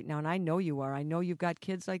there right now, and I know you are. I know you've got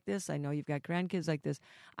kids like this. I know you've got grandkids like this.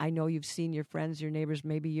 I know you've seen your friends, your neighbors,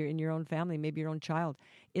 maybe you're in your own family, maybe your own child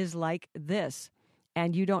is like this.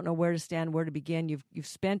 And you don't know where to stand, where to begin. You've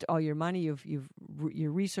spent all your money.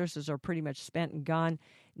 Your resources are pretty much spent and gone,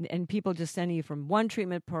 and people just sending you from one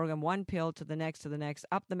treatment program, one pill to the next,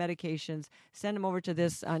 up the medications, send them over to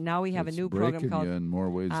this. Now we have a new program called you in more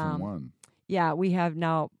ways than one. Yeah, we have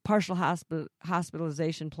now partial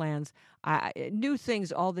hospitalization plans, new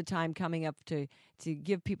things all the time coming up to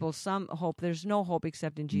give people some hope. There's no hope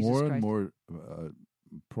except in Jesus Christ. More and more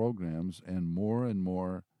programs and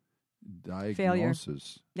more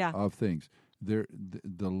diagnosis of things. The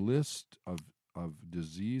list of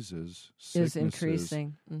diseases, Is sicknesses,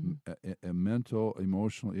 increasing. mental,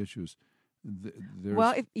 emotional issues.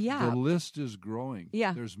 Well, the list is growing.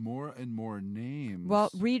 Yeah. There's more and more names. Well,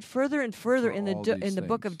 read further and further for in all the these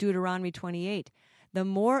book of things. Deuteronomy 28. The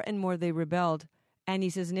more and more they rebelled, and he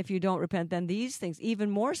says, and if you don't repent, then these things, even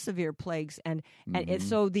more severe plagues, and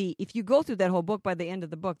so if you go through that whole book, by the end of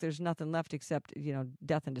the book, there's nothing left except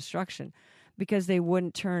death and destruction, because they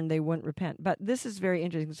wouldn't turn, they wouldn't repent. But this is very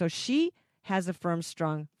interesting. So she has a firm,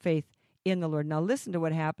 strong faith in the Lord. Now listen to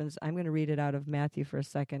what happens. I'm going to read it out of Matthew for a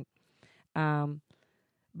second.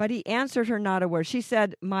 But he answered her not a word. She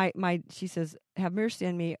said, she says, have mercy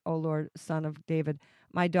on me, O Lord, son of David.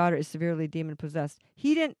 My daughter is severely demon possessed.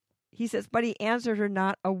 He says, but he answered her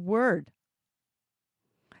not a word.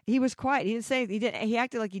 He was quiet. He didn't say, he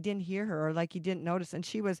acted like he didn't hear her or like he didn't notice. And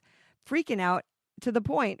she was freaking out to the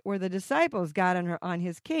point where the disciples got on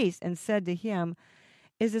his case and said to him,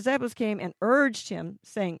 his disciples came and urged him,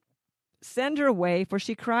 saying, send her away, for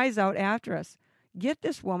she cries out after us. Get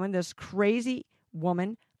this woman, this crazy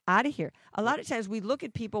woman, out of here. A lot of times we look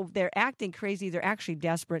at people, they're acting crazy, they're actually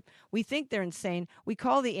desperate. We think they're insane. We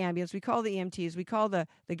call the ambulance, we call the EMTs, we call the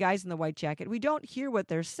guys in the white jacket. We don't hear what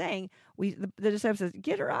they're saying. The disciple says,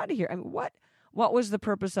 get her out of here. I mean, what was the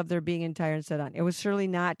purpose of their being in Tyre and Sidon? It was surely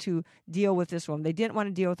not to deal with this woman. They didn't want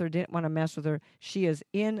to deal with her, didn't want to mess with her. She is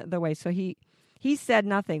in the way. So he said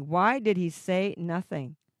nothing. Why did he say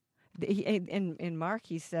nothing? In Mark,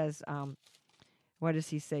 he says, what does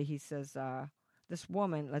he say? He says, this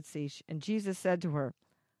woman, let's see, and Jesus said to her,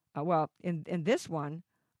 in this one,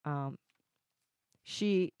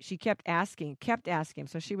 she kept asking.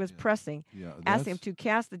 So she was pressing, asking him to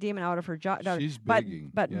cast the demon out of her daughter. She's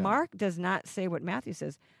begging. But Mark does not say what Matthew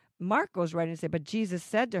says. Mark goes right and says, but Jesus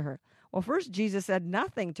said to her. Well, first Jesus said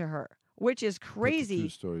nothing to her, which is crazy. Put the two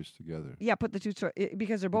stories together. Yeah, put the two stories,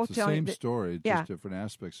 because they're both it's the telling same story, just different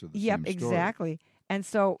aspects of the same story. Exactly. And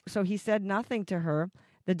so he said nothing to her.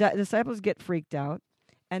 The disciples get freaked out,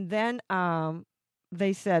 and then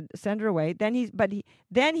they said, "Send her away." Then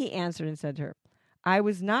he answered and said to her, "I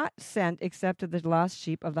was not sent except to the lost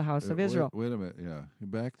sheep of the house of Israel." Wait a minute, yeah.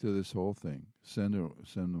 Back to this whole thing. Send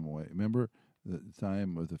them away. Remember the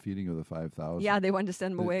time with the feeding of the 5,000? Yeah, they wanted to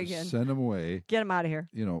send them away again. Send them away. Get them out of here.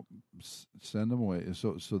 Send them away.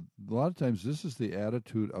 So a lot of times this is the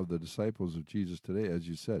attitude of the disciples of Jesus today, as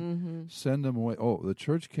you said. Mm-hmm. Send them away. Oh, the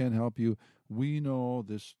church can't help you. We know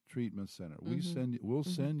this treatment center. Mm-hmm. We'll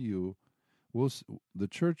send you. The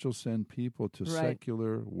church will send people to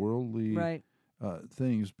secular, worldly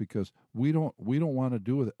things because we don't want to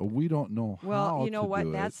do it. We don't know how. Well, you know what?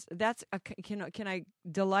 Do that's can I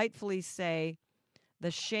delightfully say,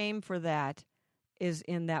 the shame for that is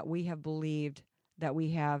in that we have believed that we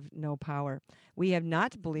have no power. We have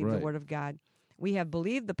not believed the Word of God. We have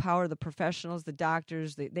believed the power of the professionals, the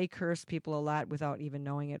doctors. They curse people a lot without even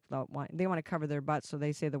knowing it. They want to cover their butts, so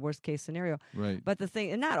they say the worst case scenario. Right. But the thing,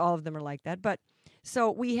 and not all of them are like that, but so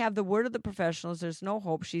we have the word of the professionals. There's no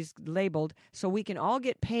hope. She's labeled, so we can all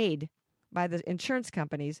get paid by the insurance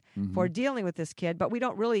companies for dealing with this kid, but we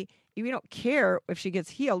don't care if she gets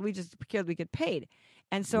healed. We just care we get paid.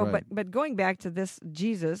 And so, but going back to this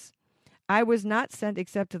Jesus, I was not sent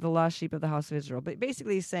except to the lost sheep of the house of Israel. But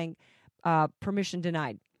basically he's saying, permission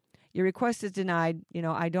denied. Your request is denied.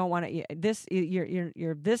 I don't want to. This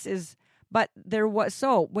is. But there was.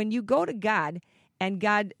 So when you go to God and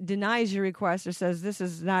God denies your request or says this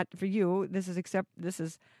is not for you, this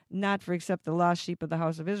is not for except the lost sheep of the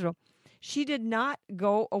house of Israel. She did not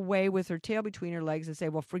go away with her tail between her legs and say,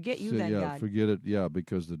 "Well, forget you then, God." Forget it. Yeah,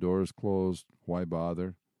 because the door is closed. Why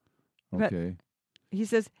bother? Okay. But he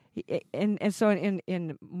says, and so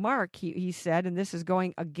in Mark, he said, and this is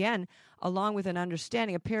going again along with an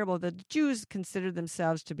understanding, a parable that the Jews considered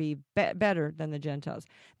themselves to be better than the Gentiles.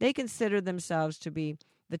 They considered themselves to be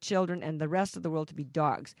the children and the rest of the world to be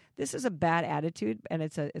dogs. This is a bad attitude, and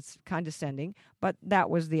it's condescending, but that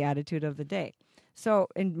was the attitude of the day. So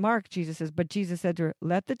in Mark, Jesus says, but Jesus said to her,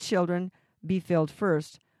 let the children be filled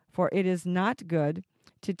first, for it is not good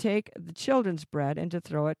to take the children's bread and to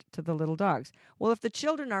throw it to the little dogs. Well, if the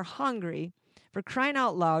children are hungry, for crying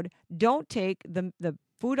out loud, don't take the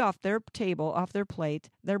food off their table, off their plate,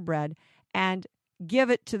 their bread, and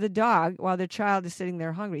give it to the dog while their child is sitting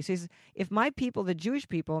there hungry. So he says, if my people, the Jewish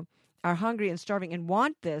people, are hungry and starving and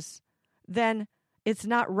want this, then it's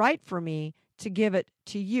not right for me to give it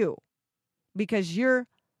to you. Because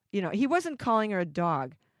he wasn't calling her a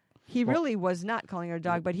dog. He really was not calling her a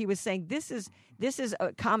dog, but he was saying this is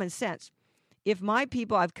a common sense. If my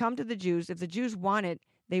people, I've come to the Jews, if the Jews want it,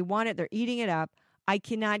 they want it, they're eating it up. I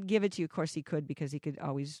cannot give it to you. Of course, he could, because he could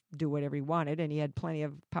always do whatever he wanted, and he had plenty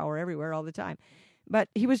of power everywhere all the time. But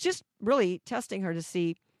he was just really testing her to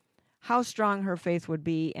see how strong her faith would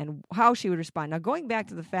be and how she would respond. Now, going back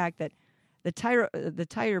to the fact that the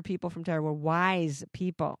Tyre people from Tyre were wise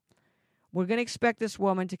people, we're going to expect this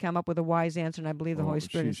woman to come up with a wise answer, and I believe the Holy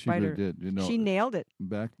Spirit inspired her. Did. You know, she nailed it.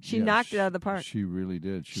 She knocked it out of the park. She really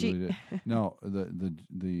did. She really did. Now,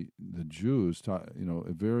 the Jews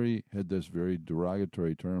had this very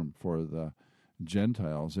derogatory term for the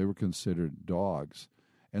Gentiles. They were considered dogs.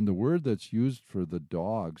 And the word that's used for the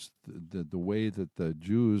dogs, the way that the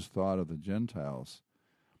Jews thought of the Gentiles,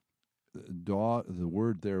 the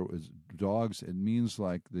word there is dogs. It means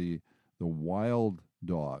like the wild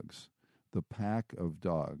dogs, the pack of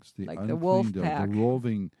dogs, the like unclean the wolf dog, pack,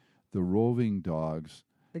 the roving dogs,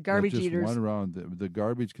 the garbage just eaters. Run around the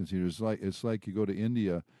garbage containers. It's like you go to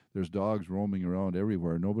India. There's dogs roaming around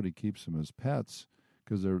everywhere. Nobody keeps them as pets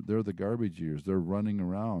because they're the garbage eaters. They're running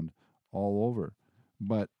around all over.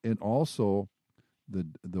 But and also,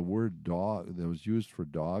 the word dog that was used for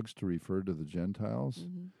dogs to refer to the Gentiles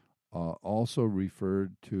also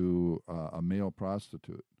referred to a male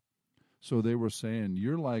prostitute. So they were saying,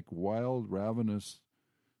 you're like wild, ravenous,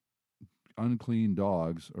 unclean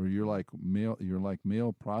dogs, or you're like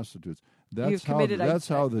male prostitutes. That's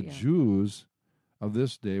how the Jews of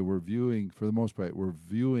this day were viewing, for the most part,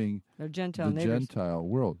 their Gentile the neighbors. Gentile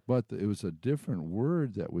world. But it was a different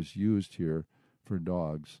word that was used here for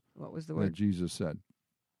dogs. What was the that word? Jesus said?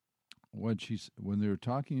 When they were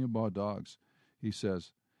talking about dogs, he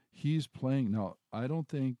says, he's playing. Now, I don't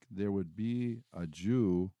think there would be a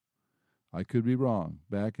Jew, I could be wrong,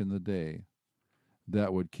 back in the day,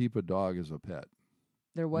 that would keep a dog as a pet.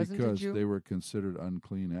 There wasn't because a Jew? they were considered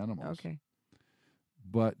unclean animals. Okay.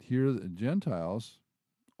 But here, the Gentiles,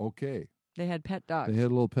 okay. They had pet dogs. They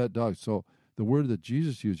had little pet dogs. So the word that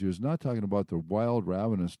Jesus used here is not talking about the wild,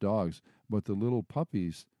 ravenous dogs, but the little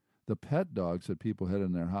puppies, the pet dogs that people had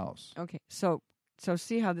in their house. Okay. So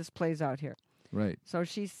see how this plays out here. Right. So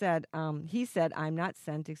he said, I'm not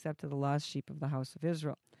sent except to the lost sheep of the house of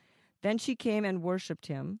Israel. Then she came and worshipped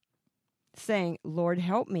him, saying, Lord,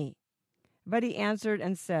 help me. But he answered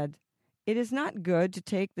and said, it is not good to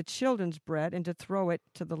take the children's bread and to throw it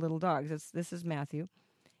to the little dogs. This is Matthew.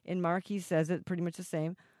 In Mark, he says it pretty much the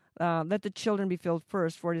same. Let the children be filled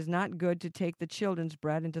first, for it is not good to take the children's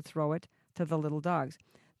bread and to throw it to the little dogs.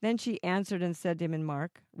 Then she answered and said to him in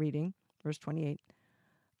Mark, reading, verse 28,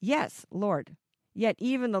 yes, Lord, yet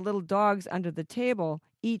even the little dogs under the table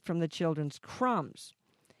eat from the children's crumbs.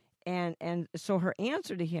 And so her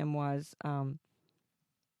answer to him was,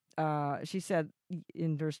 she said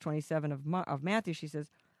in verse 27 of Matthew,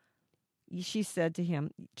 she said to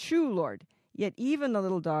him, true, Lord, yet even the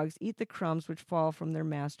little dogs eat the crumbs which fall from their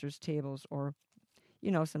masters' tables. Or,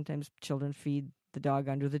 sometimes children feed the dog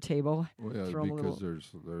under the table. Well, yeah,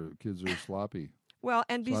 because their kids are sloppy. Well,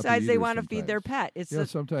 and besides, they want to feed their pet.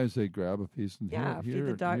 Sometimes they grab a piece and feed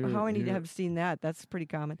the dog. How many have seen that? That's pretty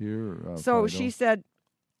common. So she said,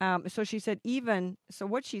 even so,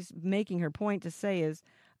 what she's making her point to say is,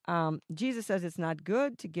 Jesus says it's not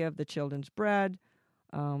good to give the children's bread.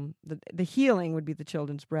 The healing would be the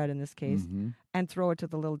children's bread in this case, and throw it to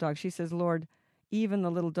the little dogs. She says, Lord, even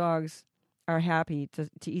the little dogs are happy to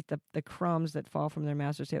eat the crumbs that fall from their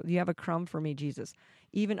master's table. You have a crumb for me, Jesus.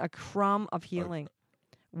 Even a crumb of healing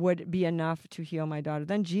would be enough to heal my daughter.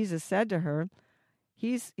 Then Jesus said to her,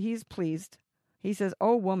 he's pleased. He says,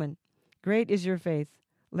 oh, woman, great is your faith.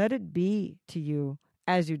 Let it be to you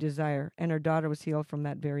as you desire. And her daughter was healed from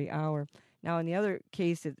that very hour. Now, in the other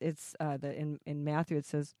case, it's in Matthew,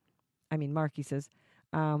 Mark, he says,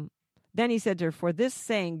 then he said to her, for this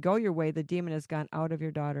saying, go your way, the demon has gone out of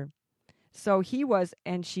your daughter. So she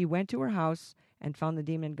went to her house and found the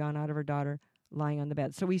demon had gone out of her daughter lying on the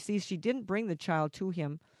bed. So we see she didn't bring the child to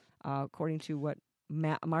him, according to what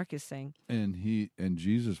Mark is saying. And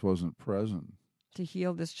Jesus wasn't present to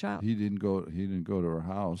heal this child. He didn't go to her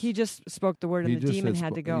house. He just spoke the word, and the demon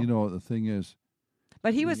had to go. The thing is,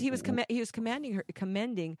 but he was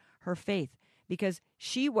commending her faith, because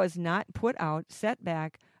she was not put out, set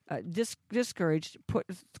back, discouraged,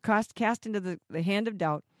 cast into the hand of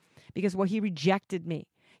doubt, because he rejected me.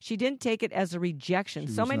 She didn't take it as a rejection.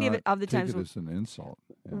 So many of the times, take it as an insult.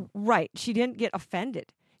 Yeah. Right? She didn't get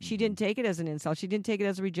offended. She didn't take it as an insult. She didn't take it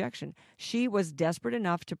as a rejection. She was desperate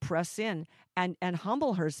enough to press in and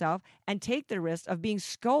humble herself and take the risk of being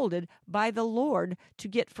scolded by the Lord to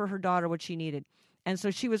get for her daughter what she needed. And so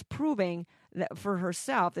she was proving that for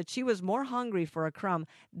herself that she was more hungry for a crumb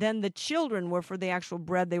than the children were for the actual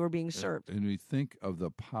bread they were being served. And we think of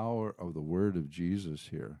the power of the word of Jesus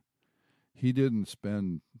here. he didn't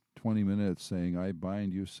spend 20 minutes saying, "I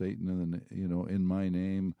bind you, Satan, and in my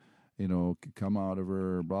name, come out of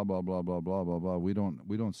her." Blah blah blah blah blah blah blah. We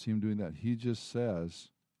don't see him doing that. He just says,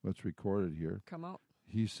 what's recorded here. Come out.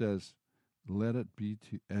 He says, "Let it be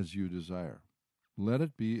as you desire. Let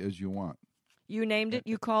it be as you want." You named it.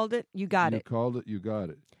 You called it. You got it. You called it. You got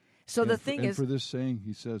it. So the thing is, for this saying,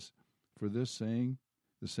 he says, for this saying,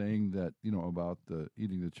 the saying that about the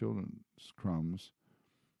eating the children's crumbs,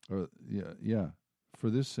 or for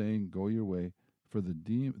this saying, go your way. For the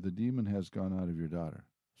demon has gone out of your daughter.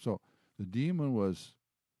 So the demon was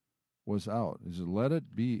out. He said, "Let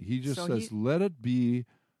it be." He just says, "Let it be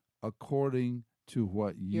according to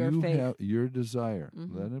what you have, your desire."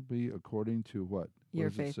 Mm-hmm. Let it be according to what? Your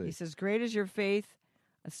what does faith. it say? He says, "Great is your faith,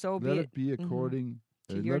 so be it." Let it be according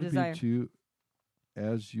to your desire. Let it be to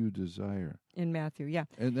as you desire. In Matthew, yeah.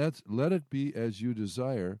 And that's let it be as you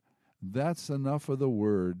desire. That's enough of the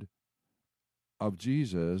word of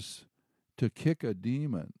Jesus to kick a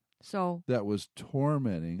demon that was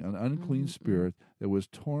tormenting, an unclean spirit that was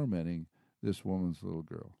tormenting this woman's little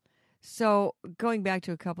girl. So going back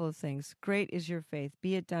to a couple of things. Great is your faith.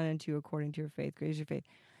 Be it done unto you according to your faith. Great is your faith.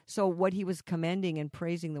 So what he was commending and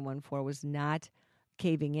praising the one for was not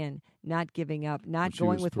caving in, not giving up, not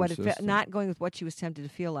going with not going with what she was tempted to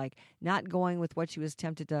feel like, not going with what she was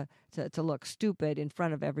tempted to look stupid in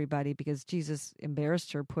front of everybody because Jesus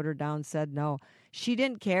embarrassed her, put her down, said no. She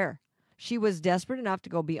didn't care. She was desperate enough to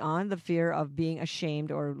go beyond the fear of being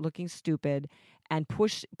ashamed or looking stupid and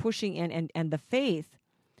pushing in and the faith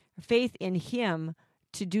in him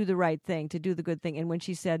to do the right thing, to do the good thing. And when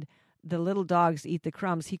she said, "The little dogs eat the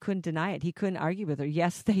crumbs," he couldn't deny it. He couldn't argue with her.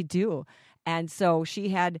 Yes, they do. And so she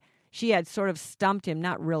had sort of stumped him,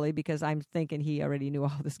 not really, because I'm thinking he already knew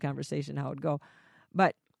all this conversation, how it would go.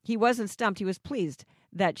 But he wasn't stumped. He was pleased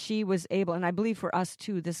that she was able, and I believe for us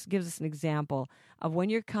too, this gives us an example of when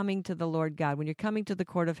you're coming to the Lord God, when you're coming to the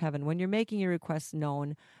court of heaven, when you're making your requests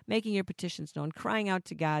known, making your petitions known, crying out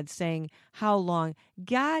to God, saying, "How long?"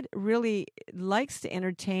 God really likes to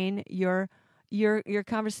entertain your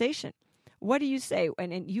conversation. What do you say?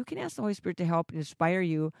 And you can ask the Holy Spirit to help and inspire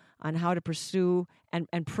you on how to pursue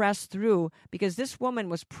and press through, because this woman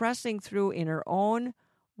was pressing through in her own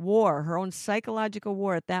war, her own psychological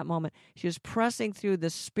war at that moment. She was pressing through the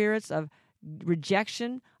spirits of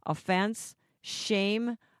rejection, offense,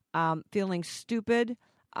 shame, feeling stupid,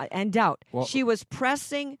 and doubt. Well, she was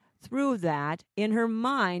pressing through that in her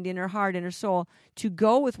mind, in her heart, in her soul, to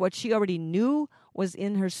go with what she already knew was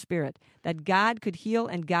in her spirit, that God could heal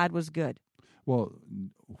and God was good. Well,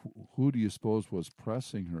 who do you suppose was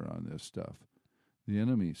pressing her on this stuff? The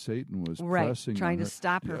enemy, Satan, was pressing trying to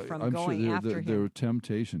stop her from going after him. There was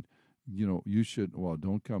temptation. You should,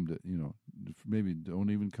 don't come to, maybe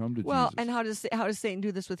don't even come to Jesus. Well, and how does Satan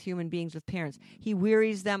do this with human beings, with parents? He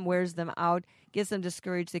wearies them, wears them out, gets them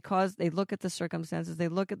discouraged. They look at the circumstances, they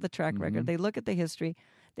look at the track record, they look at the history,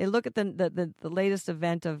 they look at the latest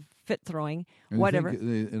event of fit throwing, and whatever.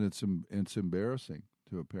 And it's embarrassing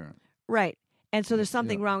to a parent. Right. And so there's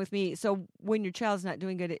something wrong with me. So when your child's not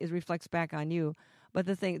doing good, it reflects back on you. But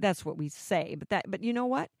that's what we say. But you know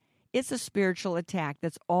what? It's a spiritual attack.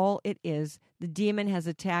 That's all it is. The demon has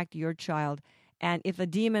attacked your child. And if a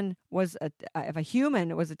human was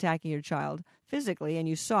attacking your child physically and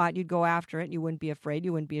you saw it, you'd go after it. You wouldn't be afraid.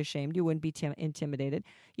 You wouldn't be ashamed. You wouldn't be intimidated.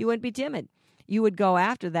 You wouldn't be timid. You would go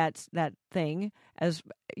after that thing as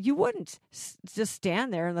you wouldn't just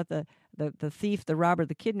stand there and let the thief, the robber,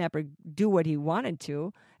 the kidnapper do what he wanted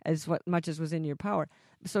to, as much as was in your power.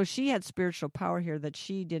 So she had spiritual power here that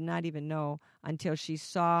she did not even know until she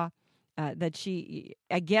saw that she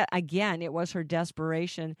again it was her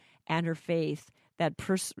desperation and her faith that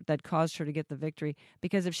caused her to get the victory.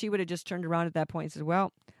 Because if she would have just turned around at that point and said,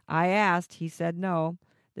 "Well, I asked, he said no,"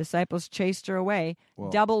 disciples chased her away.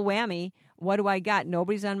 Well, double whammy. What do I got?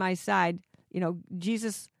 Nobody's on my side.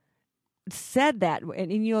 Jesus said that.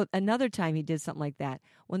 And another time he did something like that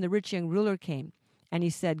when the rich young ruler came and he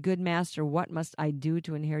said, "Good master, what must I do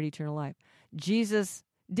to inherit eternal life?" Jesus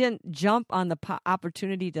didn't jump on the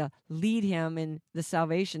opportunity to lead him in the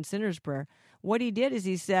salvation sinner's prayer. What he did is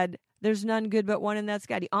he said, "There's none good but one, and that's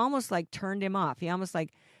God." He almost like turned him off. He almost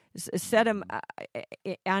like set him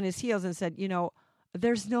on his heels and said,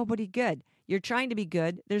 "There's nobody good. You're trying to be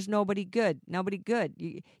good. There's nobody good. Nobody good.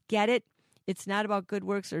 You get it? It's not about good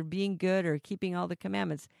works or being good or keeping all the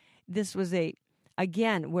commandments." This was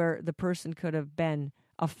again, where the person could have been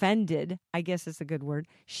offended. I guess it's a good word.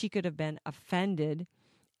 She could have been offended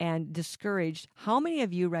and discouraged. How many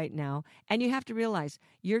of you right now, and you have to realize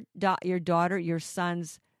your daughter, your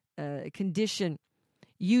son's condition,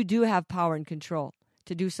 you do have power and control.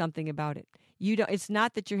 to do something about it. You don't. It's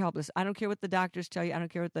not that you're helpless. I don't care what the doctors tell you. I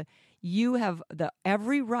don't care what you have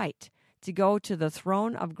every right to go to the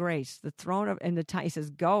throne of grace, the throne of, and the time, he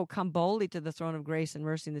says, come boldly to the throne of grace and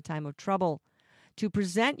mercy in the time of trouble, to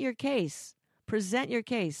present your case.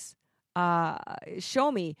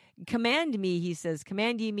 Show me, command me, he says,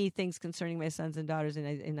 command ye me things concerning my sons and daughters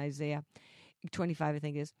in Isaiah 25, I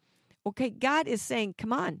think it is. Okay, God is saying,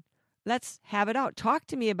 come on, let's have it out. Talk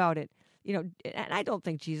to me about it. And I don't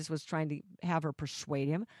think Jesus was trying to have her persuade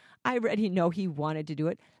him. I already know he wanted to do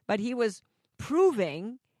it, but he was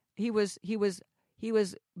proving he was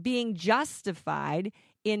being justified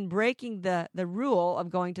in breaking the rule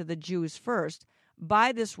of going to the Jews first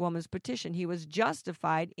by this woman's petition. He was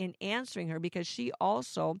justified in answering her because she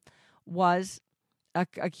also was a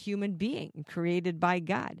human being created by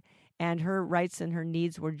God, and her rights and her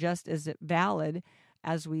needs were just as valid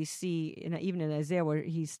as we see even in Isaiah, where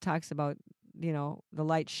he talks about the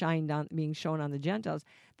light being shown on the Gentiles.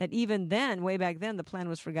 That even then, way back then, the plan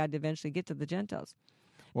was for God to eventually get to the Gentiles.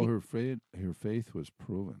 Well, her faith was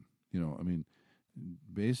proven.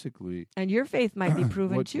 Basically, and your faith might be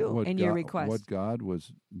proven too in your request.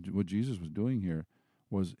 What Jesus was doing here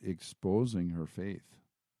was exposing her faith.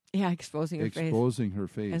 Yeah, exposing her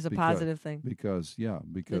faith as a positive thing. Because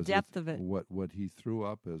the depth of it. What he threw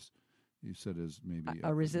up as, you said, is maybe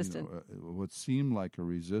a resistance. What seemed like a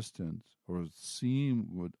resistance, or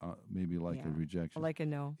maybe like a rejection, like a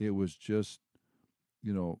no. It was just,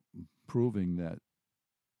 proving that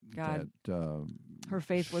God, her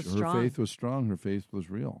faith was strong. Her faith was strong. Her faith was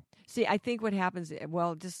real. See, I think what happens,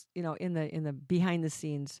 just in the behind the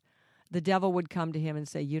scenes, the devil would come to him and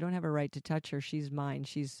say, "You don't have a right to touch her. She's mine.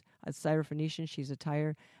 She's a Syrophoenician. She's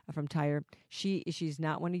from Tyre. She's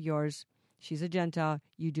not one of yours. She's a Gentile.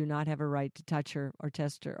 You do not have a right to touch her or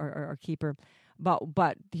test her or keep her."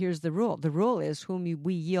 But here's the rule. The rule is whom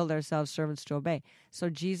we yield ourselves servants to obey. So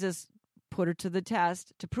Jesus put her to the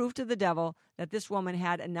test to prove to the devil that this woman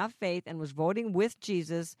had enough faith and was voting with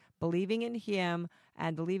Jesus, believing in him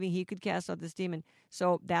and believing he could cast out this demon.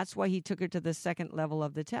 So that's why he took her to the second level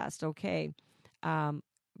of the test. Okay.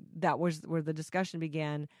 That was where the discussion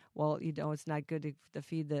began. Well, it's not good to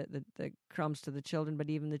feed the crumbs to the children, but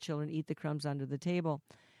even the children eat the crumbs under the table.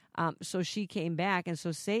 So she came back, and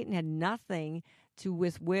so Satan had nothing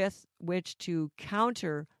with which to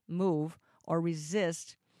counter, move, or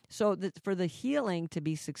resist. So that for the healing to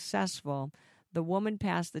be successful, the woman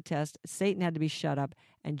passed the test. Satan had to be shut up,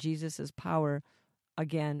 and Jesus' power,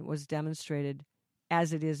 again, was demonstrated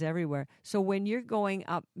as it is everywhere. So when you're going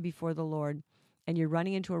up before the Lord and you're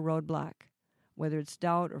running into a roadblock, whether it's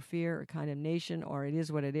doubt or fear or condemnation or it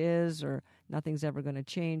is what it is or nothing's ever going to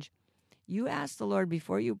change, you ask the Lord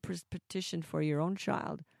before you petition for your own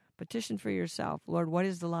child, petition for yourself. Lord, what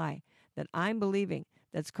is the lie that I'm believing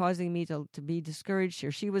that's causing me to be discouraged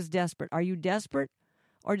here? She was desperate. Are you desperate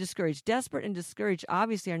or discouraged? Desperate and discouraged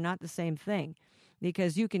obviously are not the same thing,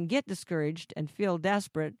 because you can get discouraged and feel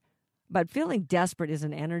desperate, but feeling desperate is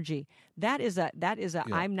an energy. That is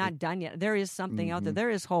I'm not done yet. There is something out there. There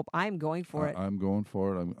is hope. I'm going for it. I'm going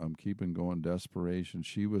for it. I'm keeping going. Desperation.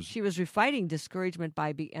 She was fighting discouragement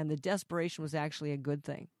and the desperation was actually a good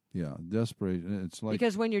thing. Yeah, desperation. It's like,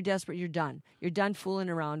 because when you're desperate, you're done. You're done fooling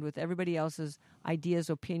around with everybody else's ideas,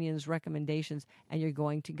 opinions, recommendations, and you're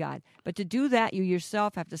going to God. But to do that, you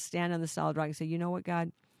yourself have to stand on the solid rock and say, you know what,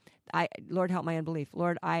 God? Lord, help my unbelief.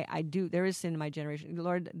 Lord, I do. There is sin in my generation.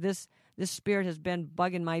 Lord, this spirit has been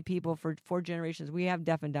bugging my people for 4 generations. We have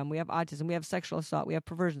deaf and dumb. We have autism. We have sexual assault. We have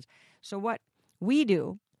perversions. So what we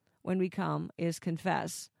do when we come is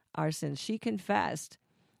confess our sins. She confessed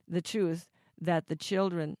the truth that the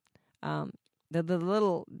children, the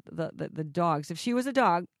dogs, if she was a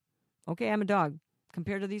dog, okay, I'm a dog.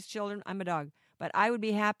 Compared to these children, I'm a dog. But I would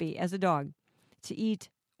be happy as a dog to eat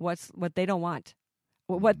what they don't want.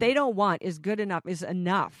 What they don't want is good enough, is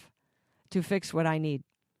enough to fix what I need.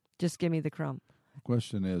 Just give me the crumb. The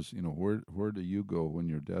question is, where do you go when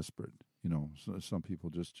you're desperate? Some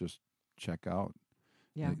people just check out.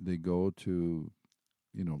 Yeah. They go to,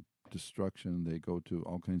 destruction. They go to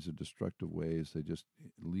all kinds of destructive ways. They just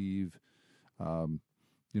leave.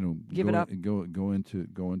 Give it up. Go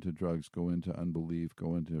into drugs. Go into unbelief.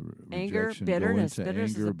 Go into anger, rejection. bitterness. Go into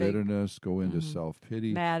bitterness anger, bitterness. Go into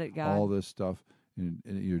self-pity. Mad at God. All this stuff, and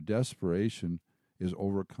your desperation is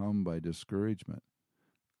overcome by discouragement,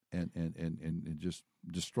 and just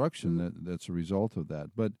destruction. That's a result of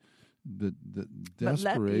that. But the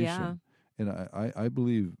desperation. And I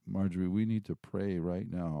believe, Marjorie, we need to pray right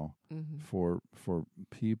now for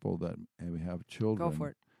people that have children. Go for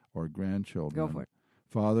it. Or grandchildren. Go for it.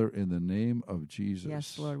 Father, in the name of Jesus.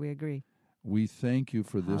 Yes, Lord, we agree. We thank you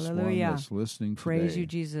for this Hallelujah. one that's listening today. Praise you,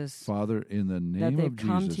 Jesus. Father, in the name That they've of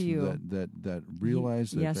come Jesus, to you. that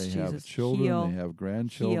realize that Yes, they have Jesus. children, Heal- they have Heal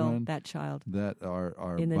grandchildren that child. that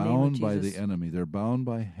are In the name of bound by the Jesus. enemy. They're bound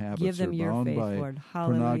by habits. Give them They're your bound faith, by Lord.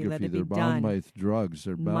 Hallelujah. pornography. Let it be They're bound done. by drugs.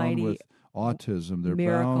 They're bound Mighty with autism. They're bound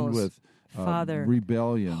miracles. with Father,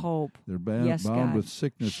 rebellion. hope. They're bound, Yes, bound God. with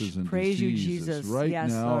sicknesses and Praise you, diseases. Jesus. Right Yes,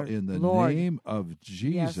 now, Lord. in the Lord. name of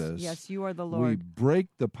Jesus, Yes, you are the we Lord. break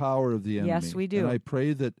the power of the enemy. Yes, we do. And I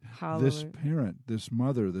pray that this Hallelujah. parent, this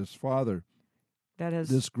mother, this father, That has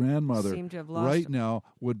this grandmother seemed to have lost right now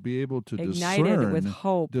would be able to ignited with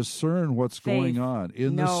hope. discern what's going faith, on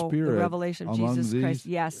in the know spirit the revelation of among Jesus these, Christ.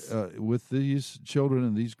 Yes. with these children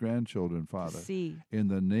and these grandchildren, Father. See. In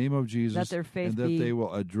the name of Jesus, Let their faith and that be they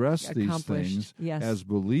will address these accomplished. things Yes. as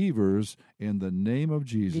believers in the name of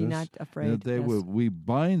Jesus. Be not afraid. And that they Yes. will. We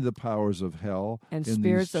bind the powers of hell And in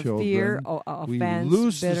spirits these of children. fear, We offense,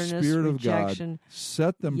 loose bitterness, the spirit rejection. of God.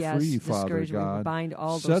 Set them Yes, free, Father discouragement. We God. bind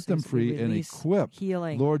all those Set them things. We free and release equip.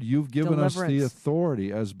 healing, Lord, you've given us the deliverance.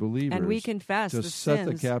 authority as believers And we confess to the set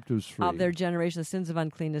the sins captives free. of their generation, the sins of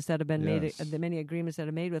uncleanness that have been made, Yes. the many agreements that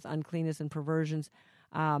are made with uncleanness and perversions,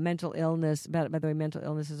 mental illness. By the way, mental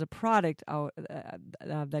illness is a product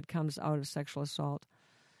that comes out of sexual assault.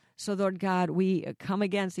 So, Lord God, we come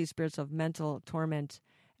against these spirits of mental torment,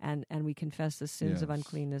 and we confess the sins of Yes.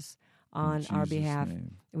 uncleanness In on our Jesus' behalf.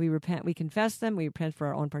 name. We repent. We confess them. We repent for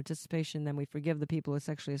our own participation. Then we forgive the people who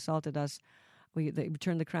sexually assaulted us. We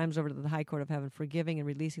turn the crimes over to the High Court of Heaven, forgiving and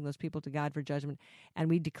releasing those people to God for judgment. And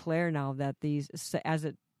we declare now that these,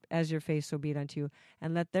 as your faith, so be it unto you.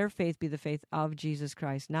 And let their faith be the faith of Jesus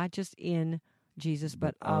Christ, not just in Jesus,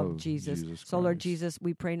 but of Jesus. So, Lord Christ. Jesus,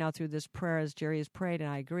 we pray now through this prayer, as Jerry has prayed, and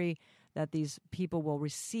I agree, that these people will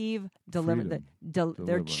receive deliverance. Their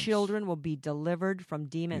Deliverance. children will be delivered from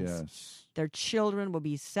demons. Yes. Their children will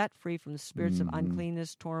be set free from the spirits of Mhm.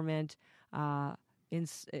 uncleanness, torment,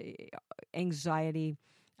 anxiety,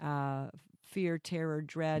 fear, terror,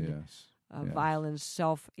 dread, Yes. Yes. violence,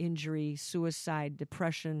 self-injury, suicide,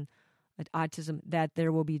 depression, autism, that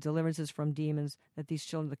there will be deliverances from demons, that these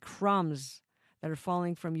children, the crumbs that are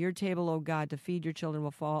falling from your table, O God, to feed your children will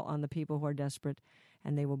fall on the people who are desperate,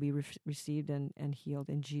 and they will be received and healed.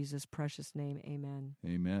 In Jesus' precious name, amen.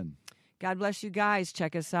 Amen. God bless you guys.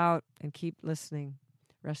 Check us out and keep listening.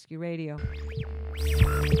 Rescue Radio. I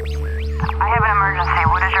have an emergency.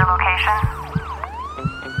 What is your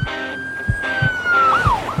location?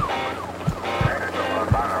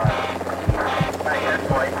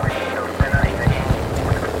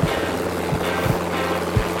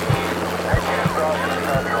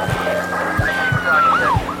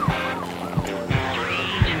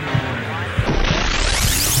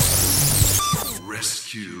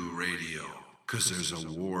 Rescue Radio, because there's a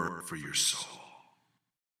war for your soul.